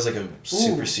 Like he does like a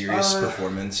super serious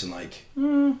performance and like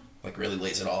really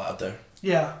lays it all out there.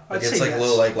 Yeah, I'd say it's like a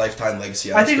little like lifetime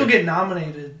legacy. I think he'll get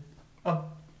nominated a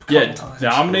couple times.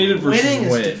 Nominated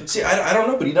versus win. See, I don't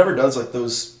know, but he never does like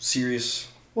those serious.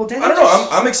 Well, I don't know.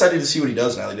 I'm excited to see what he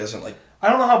does now. He doesn't like. I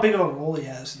don't know how big of a role he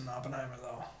has in Oppenheimer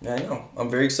though. Yeah, I know. I'm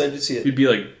very excited to see it. He'd be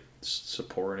like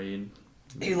supporting.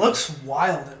 He looks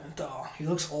wild in it though. He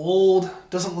looks old.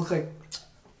 Doesn't look like.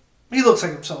 He looks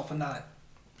like himself, but not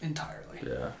entirely.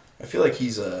 Yeah. I feel like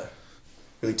he's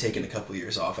really taken a couple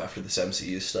years off after this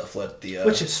MCU stuff.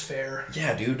 Which is fair.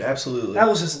 Yeah, dude, absolutely. That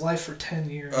was his life for 10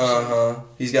 years.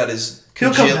 He's got his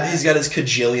he's got his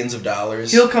cajillions of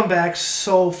dollars. He'll come back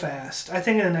so fast. I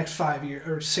think in the next 5 years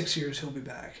or 6 years he'll be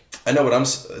back. I know, but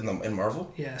in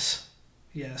Marvel. Yes.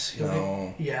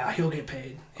 No. He'll get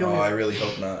paid. I really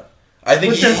hope not. I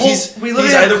think he's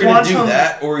he's either going to do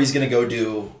that or he's going to go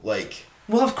do like.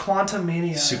 We'll have Quantum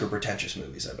Mania. Super pretentious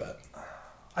movies, I bet.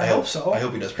 I hope so. I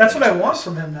hope he does. That's what I want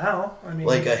from him now. I mean,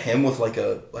 like him with like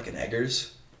an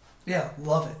Eggers. Yeah,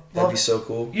 love it. That'd be so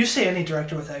cool. You say any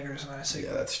director with Eggers, and I say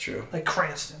that's true. Like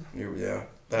Cranston. Yeah,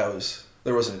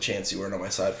 there wasn't a chance you weren't on my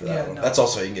side for that one. No. That's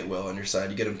also how you can get Will on your side.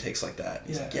 You get him takes like that.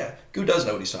 He's like, Goo does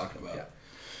know what he's talking about. Yeah.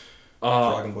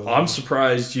 I'm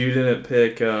surprised you didn't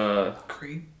pick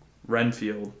Creed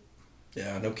Renfield.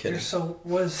 Yeah, no kidding.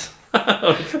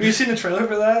 Have you seen the trailer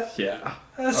for that? Yeah.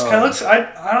 That's kind of looks.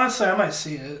 I honestly, I might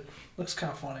see it. Looks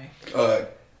kind of funny.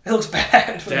 It looks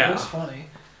bad, but it looks funny.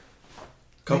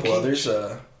 A couple others.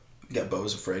 You got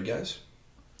Bo's Afraid, guys.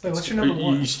 Wait, what's your number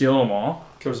one? You steal them all?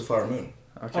 Killers of the Flower Moon.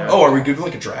 Okay. Oh, are we doing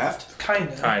like a draft?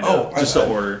 Kinda. Oh, just the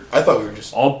order. I thought we were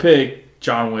just. I'll pick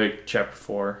John Wick Chapter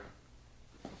 4.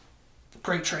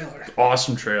 Great trailer.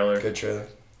 Awesome trailer. Good trailer.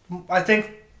 I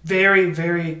think very,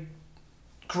 very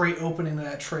great opening to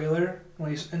that trailer when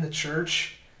he's in the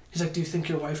church. He's like, "Do you think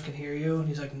your wife can hear you?" And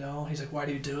he's like, "No." He's like, "Why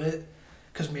do you do it?"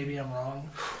 Because maybe I'm wrong.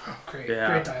 Great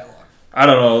dialogue. I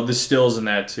don't know. The stills in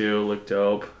that too look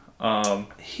dope.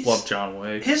 Love John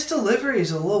Wick. His delivery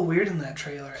is a little weird in that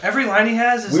trailer. Every line he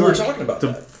has is we were talking about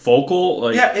the vocal,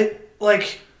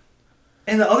 like and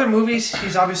in the other movies,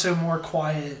 he's obviously a more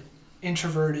quiet,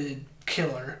 introverted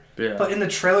killer. Yeah. But in the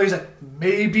trailer, he's like,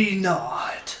 maybe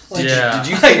not. Like, Yeah.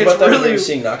 Did you think about that when you really- were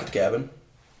seeing Knock at the Cabin?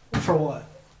 For what?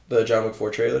 The John Wick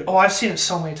 4 trailer? Oh, I've seen it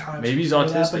so many times. Maybe he's before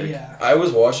that, autistic. but yeah. I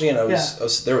was watching it and I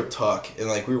was there with Tuck and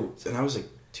like I was like,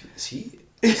 dude, is he?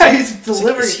 Yeah, he's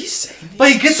delivering. Is he saying these?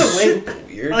 But he gets away. Super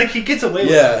weird. Like, he gets away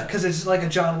with Yeah. it. Because it's like a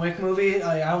John Wick movie.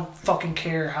 Like, I don't fucking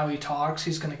care how he talks.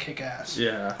 He's going to kick ass.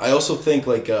 Yeah. I also think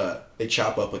like they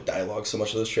chop up like dialogue so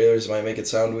much of those trailers, it might make it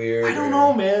sound weird. I don't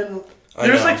know, man. I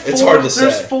There's know. like 4, It's hard to say.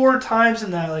 There's 4 times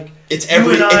in that, like, It's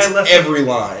every you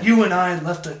line. You and I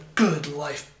left a good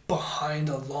life behind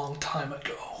a long time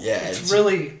ago. Yeah, it's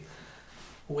really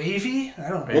wavy. I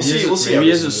don't know. We'll see. We'll see. Maybe he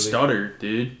how has a this movie- stutter,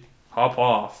 dude. Hop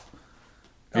off.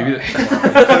 Maybe.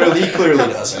 He clearly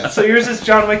doesn't. So yours is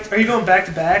John Wick. Are you going back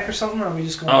to back or something, or are we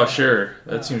just going? Oh, sure.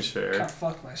 That seems fair. Kind of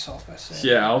fucked myself by saying.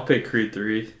 Yeah, I'll pick Creed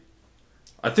 3.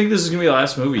 I think this is gonna be the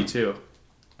last movie too.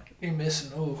 You're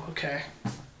missing. Oh, okay.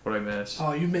 What I miss?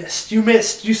 Oh, you missed. You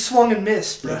missed. You swung and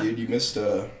missed, bro. Yeah, dude, you missed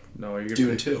No, you're gonna Dune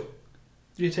pick... 2.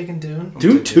 You taking Dune?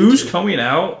 Dune 2's coming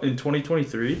out in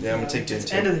 2023. Yeah, I'm gonna take Dune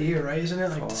It's 2. end of the year, right? Isn't it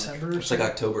like Fuck. December? Or It's like something?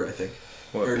 October, I think.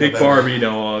 What, Or pick November. Barbie,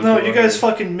 no. No, you guys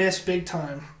fucking missed big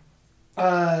time.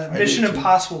 Mission did too.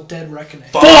 Impossible: Dead Reckoning.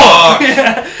 Fuck!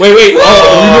 Yeah. Wait.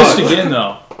 Oh, we missed again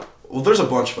though. Well, there's a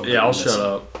bunch of them. Yeah, I'll I'm shut missing.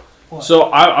 up. What?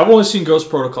 So I've only seen Ghost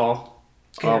Protocol.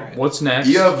 Garrett. What's next?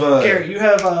 You have Garrett, you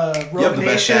have Rogue you have the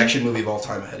best Nation. action movie of all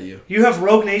time ahead of you. You have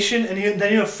Rogue Nation, and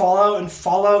then you have Fallout. And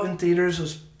Fallout in theaters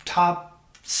was top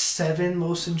 7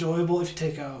 most enjoyable if you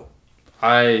take out.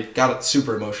 I Got it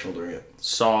super emotional during it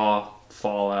saw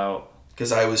Fallout.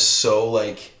 because I was so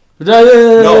like,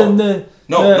 No.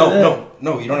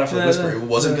 no, you don't have to whisper. It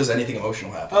wasn't because anything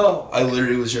emotional happened. Oh. I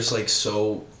literally was just like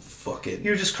so fucking.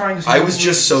 You were just crying. 'cause I you was didn't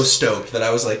just so lose. stoked that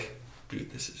I was like, dude,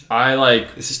 this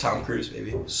is Tom Cruise,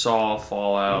 baby. Saw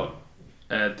Fallout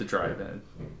at the drive-in.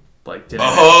 Like didn't.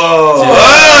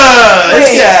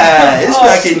 This guy, this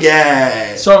fucking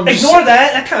guy. So I'm just, Ignore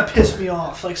that. That kind of pissed me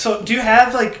off. Like, so do you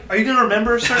have like? Are you gonna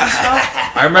remember certain stuff?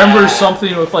 I remember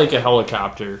something with like a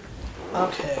helicopter.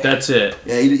 Okay. That's it.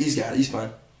 Yeah, he's got it. He's fine.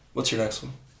 What's your next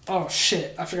one? Oh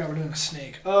shit! I forgot we're doing a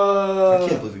snake. I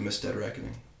can't believe we missed Dead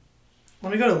Reckoning.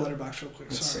 Let me go to Letterboxd real quick.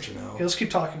 That's Sorry. such an L. Okay, let's keep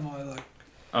talking while I look.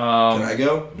 Can I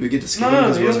go? Do we get to skip No, it no,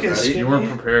 because you we don't wasn't get to ready? skip. You weren't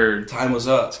prepared. Time was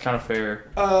up. It's kind of fair.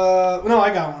 No,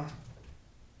 I got one.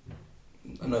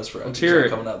 I know it's for Let's hear it.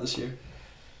 coming out this year.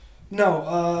 No,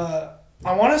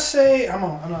 I want to say I'm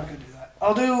not gonna do that.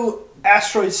 I'll do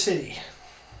Asteroid City.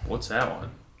 What's that one?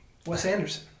 Wes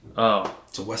Anderson. Oh,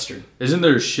 It's a western. isn't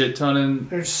there a shit ton in?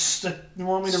 There's you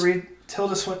want me to read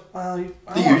Tilda Swinton? I don't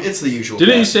know. It's the usual.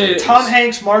 Didn't you cast. say Tom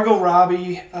Hanks, Margot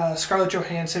Robbie, Scarlett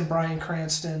Johansson, Bryan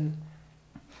Cranston,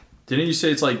 Didn't you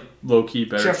say it's like low key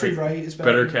better? Jeffrey Wright is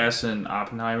Better cast than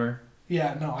Oppenheimer.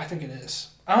 Yeah, no, I think it is.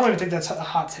 I don't even think that's a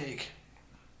hot take.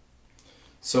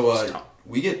 So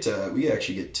we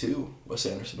actually get 2 Wes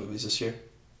Anderson movies this year.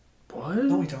 What?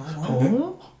 No, we don't.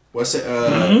 Oh.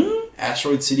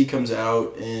 Asteroid City comes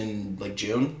out in like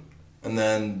June, and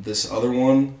then this other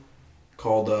one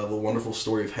called The Wonderful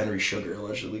Story of Henry Sugar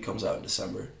allegedly comes out in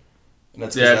December, and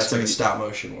that's like a stop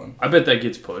motion one. I bet that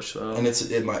gets pushed though. And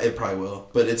it probably will,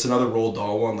 but it's another Roald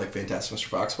Dahl one like Fantastic Mr.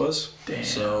 Fox was. Damn.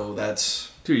 So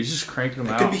that's Dude, he's just cranking them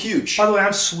it out. could be huge. By the way,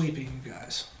 I'm sweeping you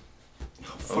guys.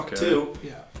 Fuck Okay. too.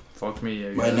 Yeah. Fuck me.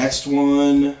 I My guess. next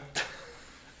one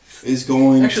is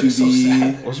going Actually, to it's so be.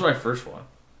 sad. What was my first one?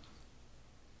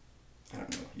 I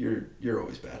don't know. You're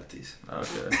always bad at these.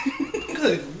 Okay.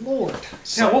 Good lord.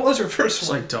 So- Yeah, what was your first It's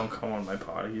one? like, don't come on my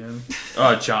pod again.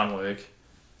 John Wick.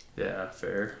 Yeah,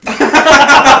 fair.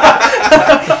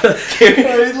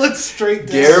 It looked straight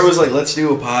down. Garrett was like, "Let's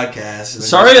do a podcast." And then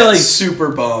Sorry, he got like- super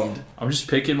bummed. I'm just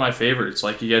picking my favorites,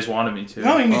 like you guys wanted me to.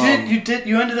 No, you did.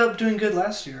 You ended up doing good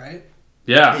last year, right?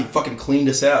 Yeah, He fucking cleaned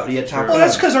us out. He had top. Well,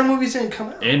 that's five. because our movies didn't come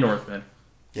out. and Northman.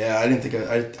 Yeah, I didn't think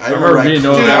I remember being cleaned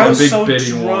Oh, Dude, yeah, I I'm a was big so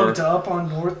bidding war. drugged up on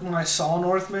North when I saw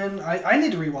Northman. I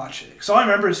need to rewatch it because all I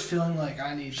remember is feeling like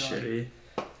I need to. Like, Shitty.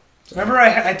 remember,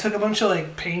 I took a bunch of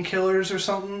like painkillers or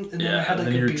something, and then I Yeah, had and like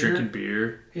then a you were beer. drinking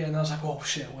beer. Yeah, and I was like, "Oh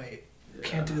shit, wait,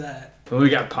 can't do that." Then we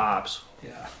got Pops.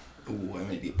 Yeah. Ooh, I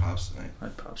might eat pops tonight. I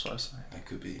had Pops last night. That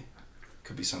could be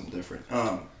something different.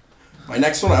 My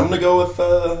next one, I'm gonna go with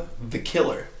The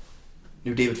Killer,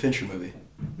 new David Fincher movie.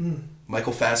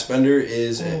 Michael Fassbender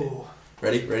is Ooh.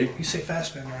 ready. You say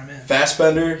Fassbender, I'm in.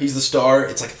 Fassbender, he's the star.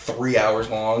 It's like 3 hours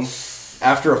long.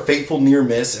 After a fateful near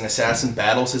miss, an assassin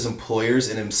battles his employers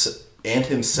and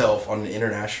himself on an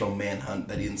international manhunt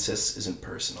that he insists isn't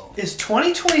personal. Is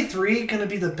 2023 gonna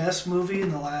be the best movie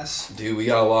in the last? Dude, we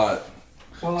got a lot.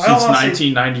 Well, I Since don't wanna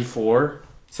say 1994.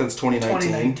 Since 2019.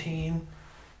 2019.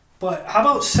 But how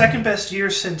about second best year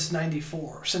since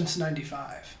 94? Since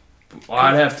 95? Well,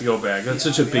 I'd have to go back. That's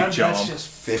such a big jump. That's just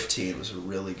 15 was a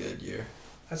really good year.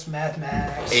 That's Mad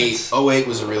Max. 08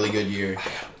 was a really good year.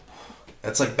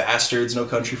 That's like Bastards, No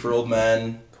Country for Old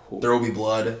Men, There Will Be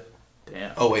Blood.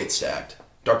 Damn. 08 stacked.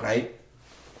 Dark Knight.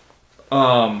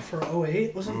 For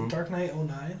 08? Wasn't Dark Knight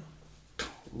 09?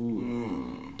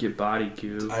 Ooh. Get body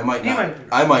goo. I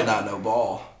might not know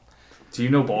ball. Do you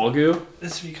know ball goo?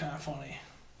 This would be kind of funny.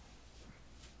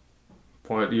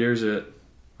 What year is it?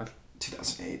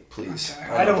 2008, please.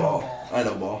 Okay, I don't know ball. I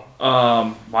know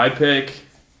ball. My pick.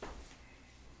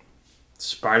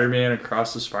 Spider-Man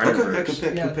Across the Spider-Verse.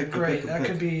 Great. That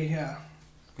could be, yeah.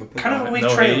 Kind of a weak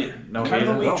No trailer. hate. No kind hate.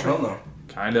 of a weak No, trailer. hell no.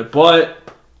 Kind of,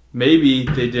 but maybe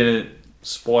they didn't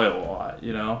spoil a lot,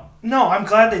 you know? No, I'm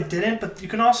glad they didn't, but you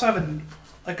can also have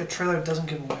a trailer that doesn't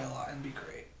give away a lot and be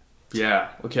great. Yeah,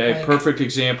 okay, Like- perfect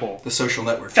example. The Social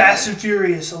Network. Fast and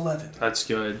Furious 11. That's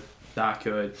good. Not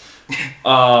good.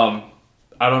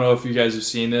 I don't know if you guys have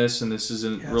seen this, and this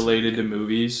isn't related to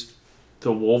movies.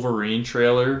 The Wolverine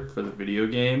trailer for the video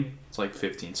game, it's like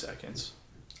 15 seconds.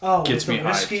 Oh, Gets with me the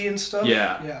whiskey hyped. and stuff?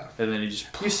 Yeah. Yeah. And then he just...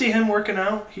 You see him working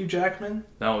out, Hugh Jackman?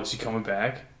 No, is he coming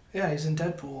back? Yeah, he's in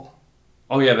Deadpool.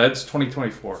 Oh, yeah, that's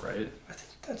 2024, right? I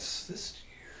think that's this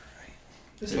year, right?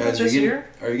 Isn't Guys, that this year?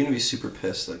 Are you gonna be super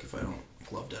pissed like if I don't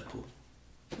love Deadpool?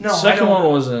 No, The second one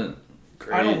wasn't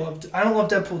great. I don't love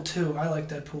Deadpool 2. I like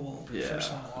Deadpool the Yeah.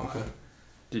 first one a lot. Okay.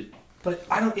 But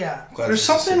I don't. Yeah, Glad there's it's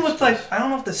the something same with space. like I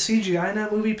don't know if the CGI in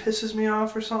that movie pisses me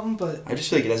off or something, but I just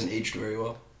feel like it hasn't aged very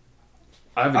well.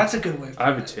 that's a good way. I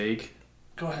have a take.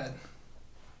 Go ahead.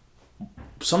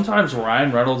 Sometimes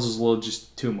Ryan Reynolds is a little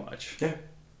just too much. Yeah.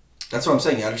 That's what I'm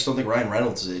saying. I just don't think Ryan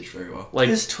Reynolds has aged very well. Like,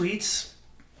 His tweets.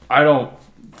 I don't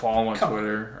follow him on Come on.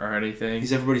 Twitter or anything.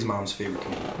 He's everybody's mom's favorite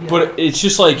comedian. Yeah. But it's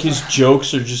just like his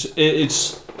jokes are just...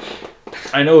 It's...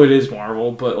 I know it is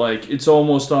Marvel, but like it's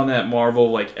almost on that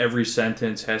Marvel, like every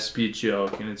sentence has to be a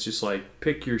joke, and it's just like,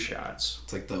 pick your shots.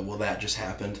 It's like the "well, that just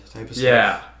happened" type of stuff.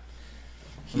 Yeah.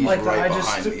 He's Like the, right I just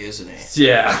behind stu- me, isn't he?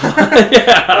 Yeah. Or,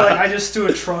 Yeah. like I just threw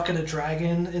a truck and a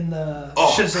dragon in the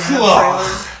Oh, Shazam God.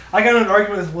 trailer. I got in an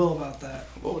argument with Will about that.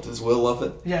 Well, does Will love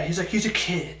it? Yeah, he's like, he's a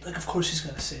kid. Like, of course he's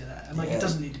gonna say that. I'm like, Yeah. it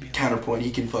doesn't need to be. Counterpoint: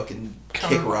 he can fucking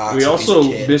Counter- kick rocks. We if also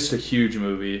he's a kid. missed a huge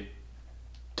movie.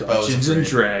 Dungeons and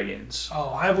Afraid. Dragons. Oh,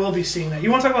 I will be seeing that.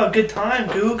 You want to talk about a good time,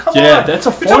 Goo? Come Yeah, on. that's a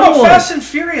You're fun talking about one. Fast and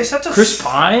Furious. That's a Chris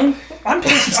Pine? I'm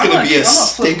pissed. It's I'm gonna not- be a I'm not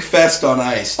stink flipping. fest on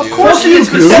ice, dude. Of course he is,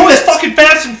 Fuck you, because so Goo. is fucking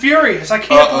Fast and Furious. I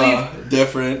can't believe.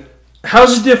 Different.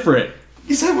 How's it different?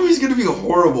 He said movie's gonna be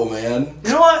horrible, man.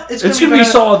 You know what? It's gonna be better.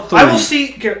 solid 3. I will see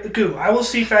Goo. I will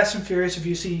see Fast and Furious if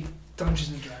you see Dungeons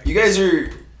and Dragons. You guys are.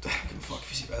 I don't give a fuck if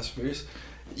you see Fast and Furious.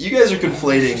 You guys are I'm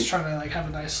conflating. just trying to like have a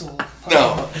nice little.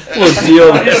 No. Little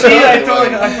deal. You see, I feel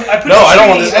like I put. No, a I don't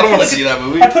want treaty- to. I don't put want to like see a- that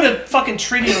movie. I put a fucking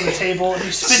treaty on the table and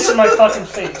he spits in my fucking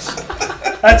face.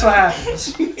 That's what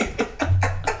happens.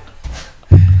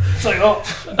 It's like, oh,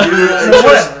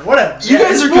 whatever. You Yeah,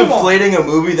 guys just are move on. conflating a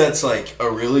movie that's like a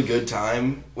really good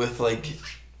time with like.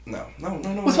 No.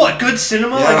 With what? Good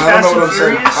cinema? Yeah, Like I don't Fast know what and I'm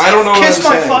saying. Furious? I don't know what Kiss I'm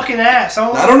my saying. fucking ass.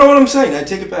 I don't know what I'm saying. I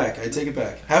take it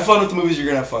back. Have fun with the movies you're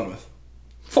gonna have fun with.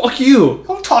 Fuck you.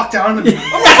 Don't talk down to me.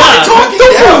 Talking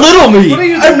Don't down. belittle me. What are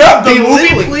you I'm not the movie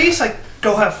belittling. police? Like,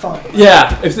 go have fun.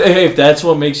 Yeah, if that's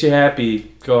what makes you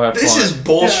happy, go have This fun. is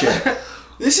bullshit. Yeah.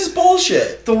 This is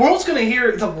bullshit. The world's gonna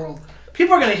hear the world.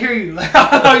 People are gonna hear you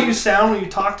how you sound when you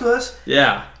talk to us.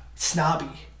 Yeah. Snobby.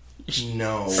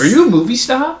 No. Are you a movie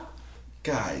star?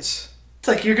 guys? It's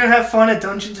like you're gonna have fun at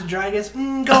Dungeons and Dragons.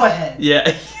 Go ahead. Yeah.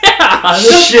 Yeah.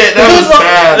 Shit, that was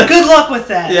bad. Good luck with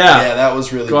that. Yeah. Yeah, that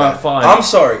was really Go bad. have fun. I'm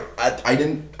sorry. I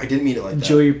didn't mean it like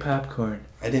Enjoy that. your popcorn.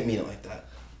 I didn't mean it like that.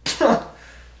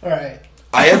 All right.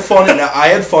 I had fun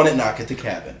at Knock at the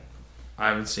Cabin. I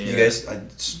haven't seen You it. guys,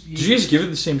 Did you guys give it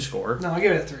the same score? No, I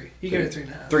give it a 3. You give it a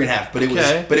 3.5. 3.5, but it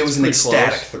Okay. was an It's pretty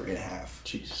ecstatic close. 3.5.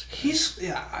 Jesus.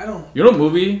 I don't. You know what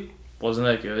movie wasn't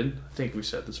that good? I think we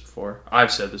said this before.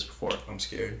 I've said this before. I'm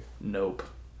scared. Nope.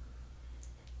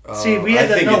 See, we had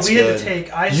to take.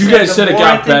 You guys said it more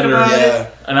I got think better. about Yeah.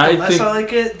 it, And the I less think... I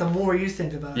like it, the more you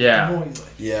think about it. Yeah. The more you like it.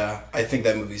 Yeah, I think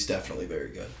that movie's definitely very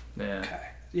good. Yeah. Okay.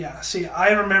 Yeah. See, I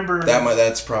remember.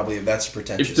 That's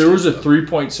pretentious. If there was a though.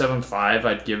 3.75,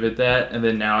 I'd give it that, and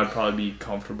then now I'd probably be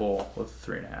comfortable with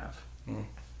 3.5.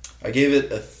 I gave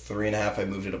it a 3.5. I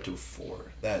moved it up to a 4.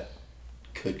 That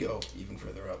could go even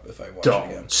further up if I watch it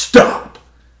again. Don't stop.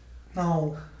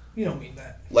 No, you don't mean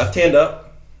that. Left hand up.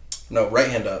 No, right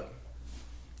hand up.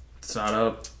 It's not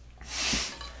up.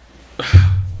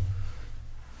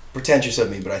 pretentious of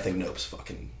me, but I think Nope's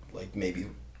fucking, like, maybe,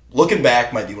 looking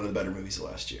back, might be one of the better movies of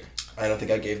last year. I don't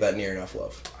think I gave that near enough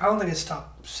love. I don't think it's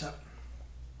top 7.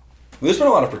 There's been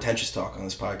a lot of pretentious talk on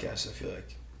this podcast, I feel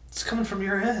like. It's coming from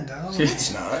your end. I don't know.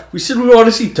 It's not. We said we want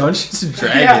to see Dungeons and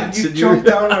Dragons. Yeah, you jumped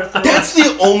down our throat. That's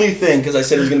the only thing, because I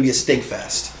said it was going to be a stink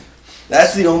fest.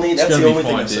 That's the only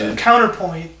thing I said.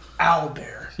 Counterpoint,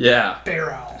 Owlbear. Yeah.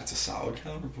 Bear Owl. That's a solid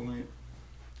counterpoint.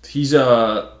 He's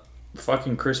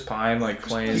fucking Chris Pine, like,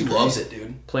 playing. He loves it,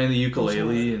 dude. Playing the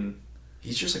ukulele, and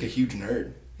he's just like a huge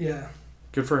nerd. Yeah.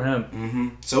 good for him. Mm-hmm.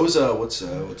 So is what's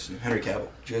Henry Cavill?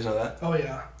 Did you guys know that? Oh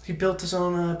yeah, he built his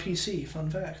own PC. Fun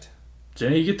fact.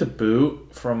 Didn't he get the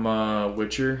boot from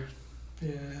Witcher?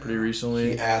 Yeah. Pretty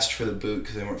recently. He asked for the boot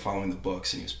because they weren't following the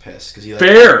books, and he was pissed because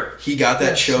Fair. He got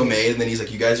that show made, and then he's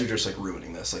like, "You guys are just like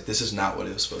ruining this. Like this is not what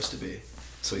it was supposed to be."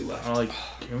 So he left. I like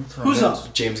Game of Thrones. Who's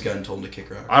up? James Gunn told him to kick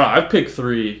rock. I don't know. I picked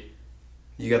 3.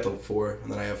 You got the 4,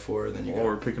 and then I have 4, and then you got.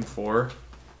 We're picking 4.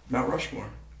 Mount Rushmore.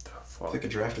 I think a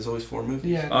draft is always 4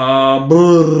 movies. Yeah.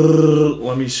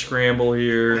 Let me scramble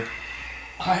here.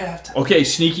 I have to. Okay,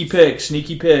 sneaky pick.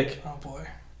 Oh boy.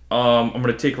 I'm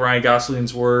gonna take Ryan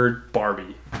Gosling's word.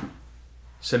 Barbie.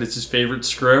 Said it's his favorite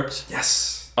script.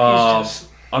 Yes.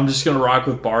 I'm just gonna rock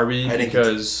with Barbie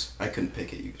because I couldn't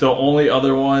pick it. The only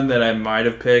other one that I might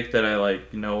have picked that I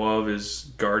know of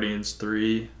is Guardians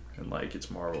 3, and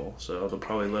it's Marvel, so they'll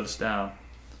probably let us down.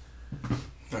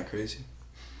 Not crazy.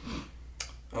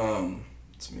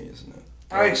 It's me, isn't it?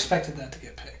 I expected that to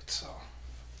get picked, so.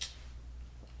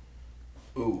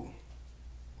 Ooh.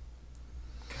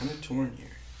 Kind of torn here.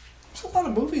 There's a lot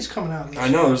of movies coming out. I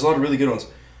know, there's a lot of really good ones.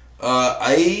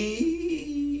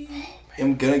 I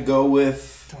am gonna go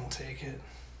with. Don't take it.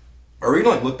 Are we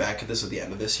gonna look back at this at the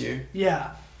end of this year?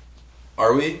 Yeah.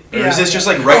 Are we? Or yeah, is this just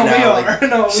right now?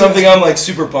 No, something I'm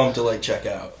super pumped to check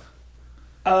out.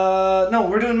 No,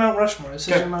 we're doing Mount Rushmore. This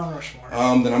is your Mount Rushmore. Then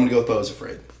I'm gonna go with Beau is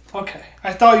Afraid. Okay,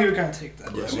 I thought you were gonna take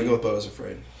that. Yeah, I'm gonna go with Beau is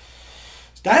Afraid.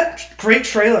 That great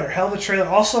trailer, hell of a trailer.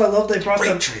 Also, I love they brought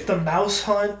the mouse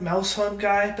hunt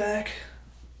guy back.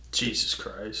 Jesus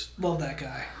Christ! Love that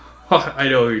guy. I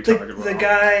know who you're talking about.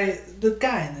 The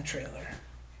guy in the trailer.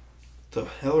 The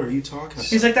hell are you talking about?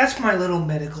 He's like, that's my little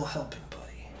medical helping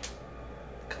buddy.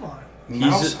 Come on.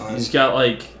 He's got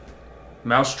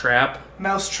Mousetrap.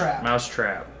 Mousetrap.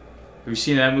 Have you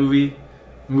seen that movie?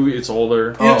 It's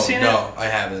older. You haven't seen it? No, I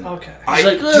haven't. Okay.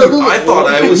 I thought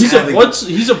I was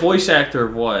he's a voice actor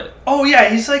of what? Oh yeah,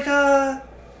 he's like a.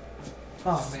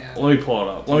 Oh man. Let me pull it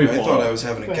up. I thought I was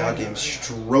having a goddamn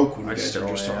stroke when you guys were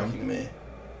just talking to me.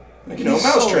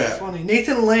 Mousetrap. So funny.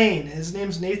 Nathan Lane. His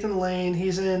name's Nathan Lane.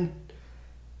 He's in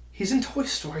Toy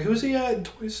Story. Who's he in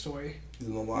Toy Story? He's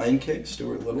in The Lion King.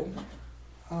 Stuart Little.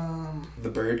 The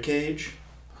Birdcage.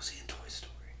 Who's he in Toy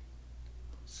Story?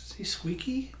 Is he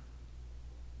Squeaky?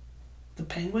 The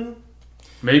Penguin?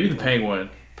 Maybe the Penguin.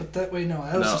 But that was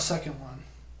the second one.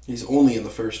 He's only in the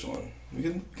first one. We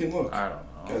can look. I don't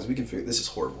know. Guys, we can figure. This is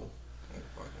horrible.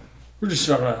 We're just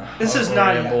gonna. This is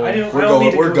not.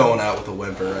 We're going out with a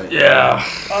whimper, right? Yeah.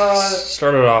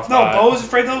 Started off. No, Beau is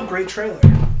Afraid though. Great trailer.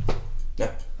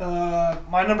 Yeah.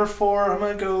 My number 4. I'm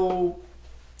gonna go.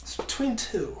 It's between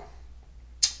 2.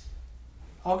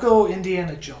 I'll go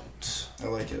Indiana Jones. I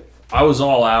like it. I was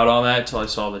all out on that until I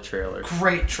saw the trailer.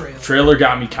 Great trailer. Trailer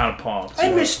got me kind of pumped.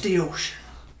 I missed the ocean.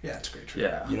 Yeah, it's a great trailer.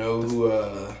 Yeah. You know who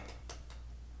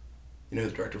the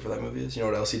director for that movie is? You know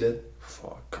what else he did?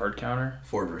 Card Counter.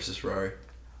 Ford versus Ferrari.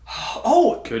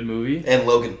 Oh, good movie. And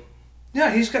Logan.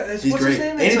 Yeah, he's got. He's what's great. his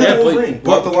name? And he's got Wolverine.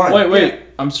 Walk the line. Wait.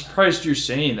 I'm surprised you're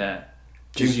saying that.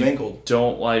 James Mangold.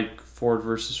 Don't like Ford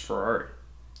versus Ferrari.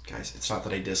 Guys, it's not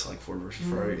that I dislike Ford versus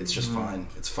Ferrari. It's just fine.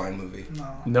 It's a fine movie.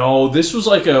 No, this was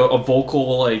a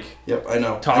vocal Yep, I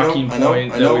know. Talking point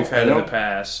that we've had in the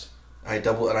past. I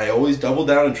always double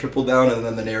down and triple down, and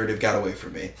then the narrative got away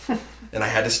from me, and I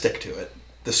had to stick to it.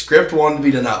 The script wanted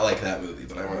me to not like that movie,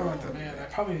 but I want to like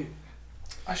that movie.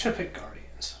 I should have picked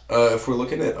Guardians. If we're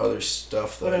looking at other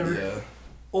stuff, whatever.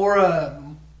 Or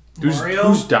Mario.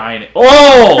 Who's dying?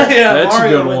 Oh, yeah, that's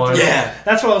Mario a good one. Yeah,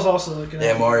 that's what I was also looking at.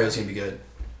 Yeah, Mario's gonna be good.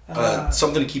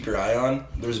 Something to keep your eye on.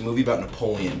 There's a movie about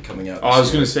Napoleon coming out. I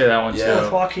was going to say that one too. With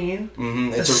Joaquin.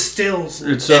 Mm-hmm. It's stills.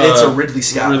 It's a Ridley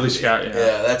Scott. Ridley Scott, yeah.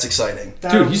 Yeah, that's exciting.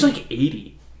 Dude, he's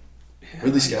 80. Yeah,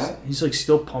 Ridley Scott? He's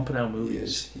still pumping out movies. He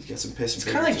is. He's got some piss and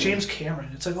It's kind of like James Cameron.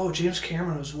 It's James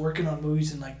Cameron was working on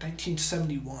movies in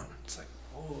 1971. It's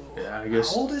yeah, I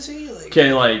guess. How old is he?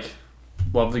 Okay,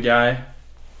 love the guy.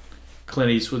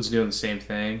 Clint Eastwood's doing the same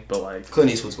thing, but Clint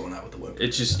Eastwood's going out with the whimper.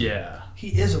 It's just He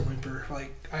is a whimper.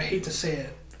 I hate to say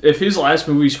it. If his last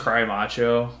movie's Cry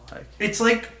Macho, it's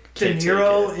like De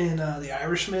Niro in The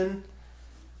Irishman.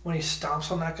 when he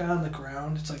stomps on that guy on the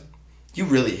ground. It's like You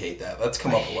really hate that. That's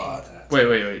come up a lot.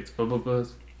 Wait.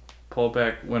 Pull it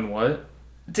back. When what?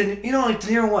 De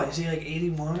Niro, what? Is he like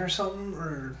 81 or something?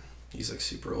 Or He's like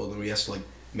super old, and we have to like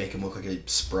make him look like a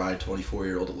spry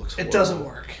 24-year-old. It looks horrible. It doesn't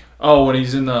work. Oh, when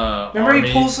he's in the Remember army?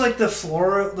 He pulls like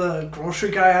the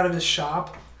grocery guy out of his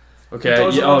shop? Okay,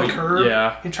 throws him on the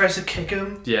yeah. curb. He tries to kick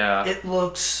him. Yeah. It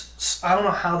looks... I don't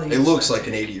know how they... It looks like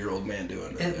an 80-year-old man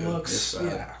doing it. It looks...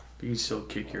 Yeah. He can still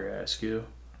kick your ass, you.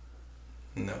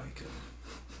 No, he couldn't.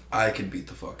 I could beat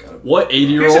the fuck out of him. What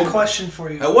 80-year-old? Here's a question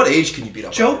for you. At what age can you beat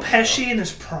up Joe Pesci in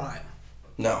his prime.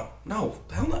 No.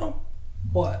 Hell no.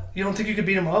 What? You don't think you could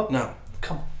beat him up? No.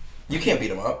 Come on. You can't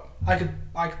beat him up. I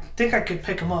think I could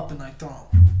pick him up and like throw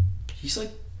him. He's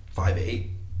like 5'8".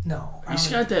 No. He's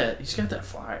got that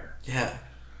fire. Yeah.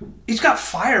 He's got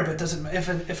fire, but doesn't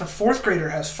if a fourth grader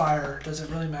has fire, does it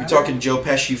really matter? We talking Joe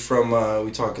Pesci from?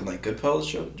 We talking like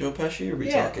Goodfellas Joe Pesci, or we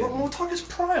talking? We'll talk his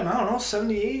prime. I don't know,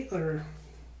 78 or.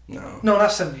 No,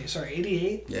 not 78. Sorry,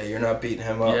 88. Yeah, you're not beating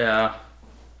him up. Yeah.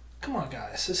 Come on,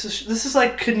 guys. This is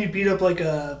like, can you beat up like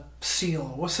a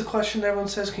seal? What's the question everyone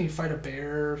says? Can you fight a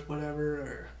bear or whatever?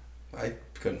 Or I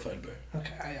couldn't fight a bear.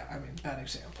 Okay, I mean, bad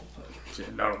example, but Yeah,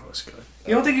 none of us could.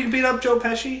 You don't think you can beat up Joe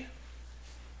Pesci?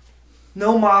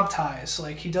 No mob ties.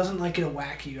 Like, he doesn't like get a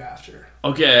whack you after.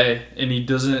 Okay, and he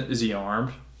doesn't. Is he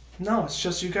armed? No, it's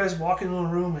just you guys walk into a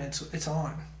room and it's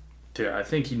on. Dude, I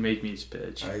think he'd make me his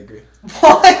bitch. I agree.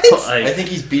 What? Like, I think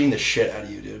he's beating the shit out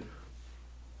of you, dude.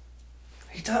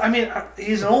 He does. I mean,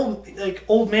 he's an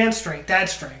old man strength, dad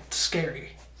strength. It's scary,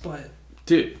 but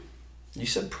dude. You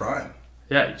said prime.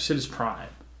 Yeah, you said his prime.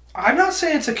 I'm not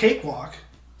saying it's a cakewalk.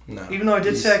 No. Even though I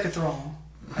did say I could throw him.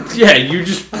 Yeah, you're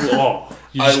just gonna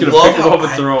pick him up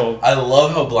and throw him. I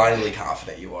love how blindly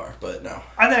confident you are, but no.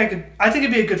 I think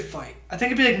it'd be a good fight. I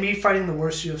think it'd be like me fighting the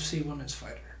worst UFC women's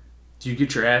fighter. You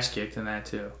get your ass kicked in that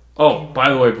too. Oh, by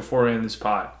the way, before we end this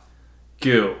pod,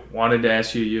 Goo, wanted to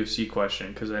ask you a UFC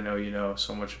question because I know you know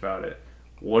so much about it.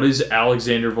 What is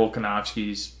Alexander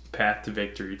Volkanovski's path to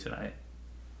victory tonight?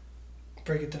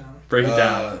 Break it down. Break it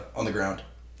down. On the ground.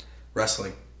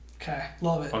 Wrestling. Okay,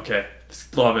 love it. Okay,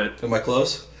 love it. Am I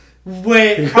close?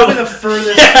 Wait, probably the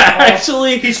furthest. Yeah,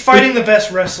 actually. He's fighting the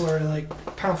best wrestler, like,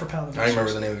 pound for pound. I don't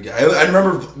remember the name of the guy. I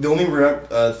remember the only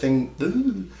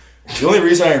thing... The only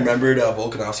reason I remembered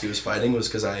Volkanovski was fighting was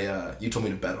because you told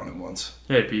me to bet on him once.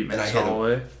 Yeah, beat Max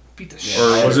Holloway. Beat the shit.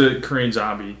 Or was it Korean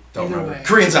Zombie? Don't Either remember. way.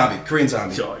 Korean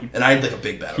Zombie. So and I had like a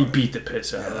big bet on He him. beat the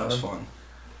piss out of him. That was fun.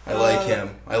 I like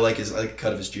him. I like the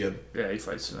cut of his jib. Yeah, he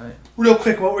fights tonight. Real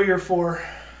quick, what were your four?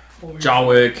 John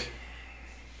Wick.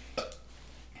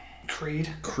 Creed.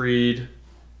 Okay.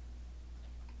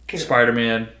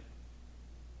 Spider-Man.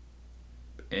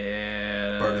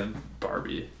 And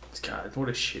Barbie. God, what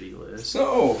a shitty list.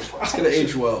 No, it's gonna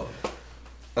age well.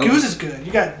 Goose is good.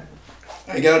 You got...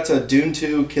 I got Dune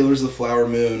 2, Killers of the Flower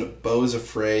Moon, Beau is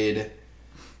Afraid,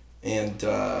 and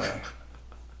The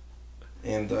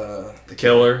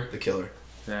Killer. The Killer.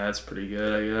 Yeah, that's pretty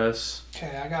good, I guess.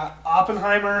 Okay, I got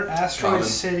Oppenheimer, Asteroid Common.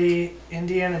 City,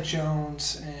 Indiana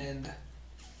Jones, and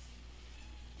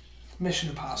Mission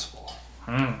Impossible.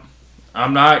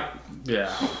 I'm not...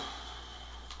 Yeah.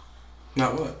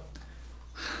 Not what?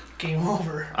 Game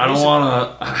over. I don't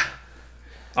want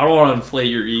to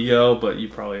inflate your ego, but you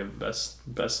probably have the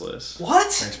best list.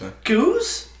 What? Thanks, man.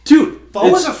 Goose? Dude,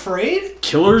 Beau is Afraid?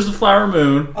 Killers of the Flower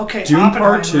Moon. Okay, Dune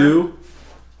Oppenheimer. Part 2.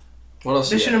 What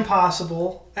else? Mission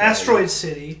Impossible, Asteroid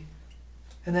City,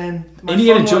 and then...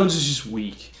 Indiana Jones is just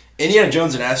weak. Indiana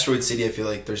Jones and Asteroid City, I feel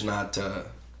like there's not...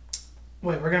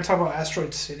 Wait, we're going to talk about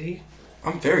Asteroid City?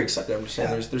 I'm very excited. I'm just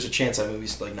saying there's a chance that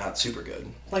movie's like not super good.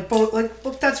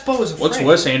 Look, that's Beau is Afraid. What's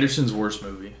Wes Anderson's worst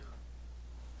movie?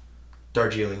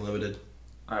 Darjeeling Limited.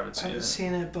 I haven't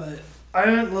seen it. But I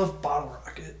didn't love Bottle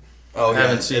Rocket. Oh, I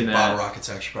haven't seen that. Bottle Rocket's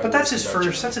actually probably But that's worse his than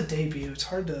first. Darjeeling. That's a debut. It's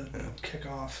hard to kick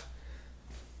off.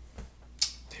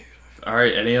 All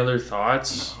right, any other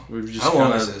thoughts? We've just How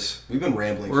long is this? We've been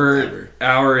rambling forever. We're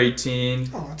hour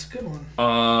 18. Oh, that's a good one.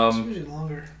 It's usually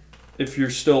longer. If you're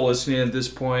still listening at this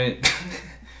point,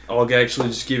 I'll actually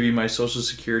just give you my social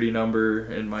security number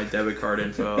and my debit card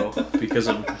info because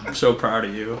I'm so proud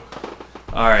of you.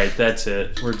 All right, that's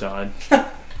it. We're done.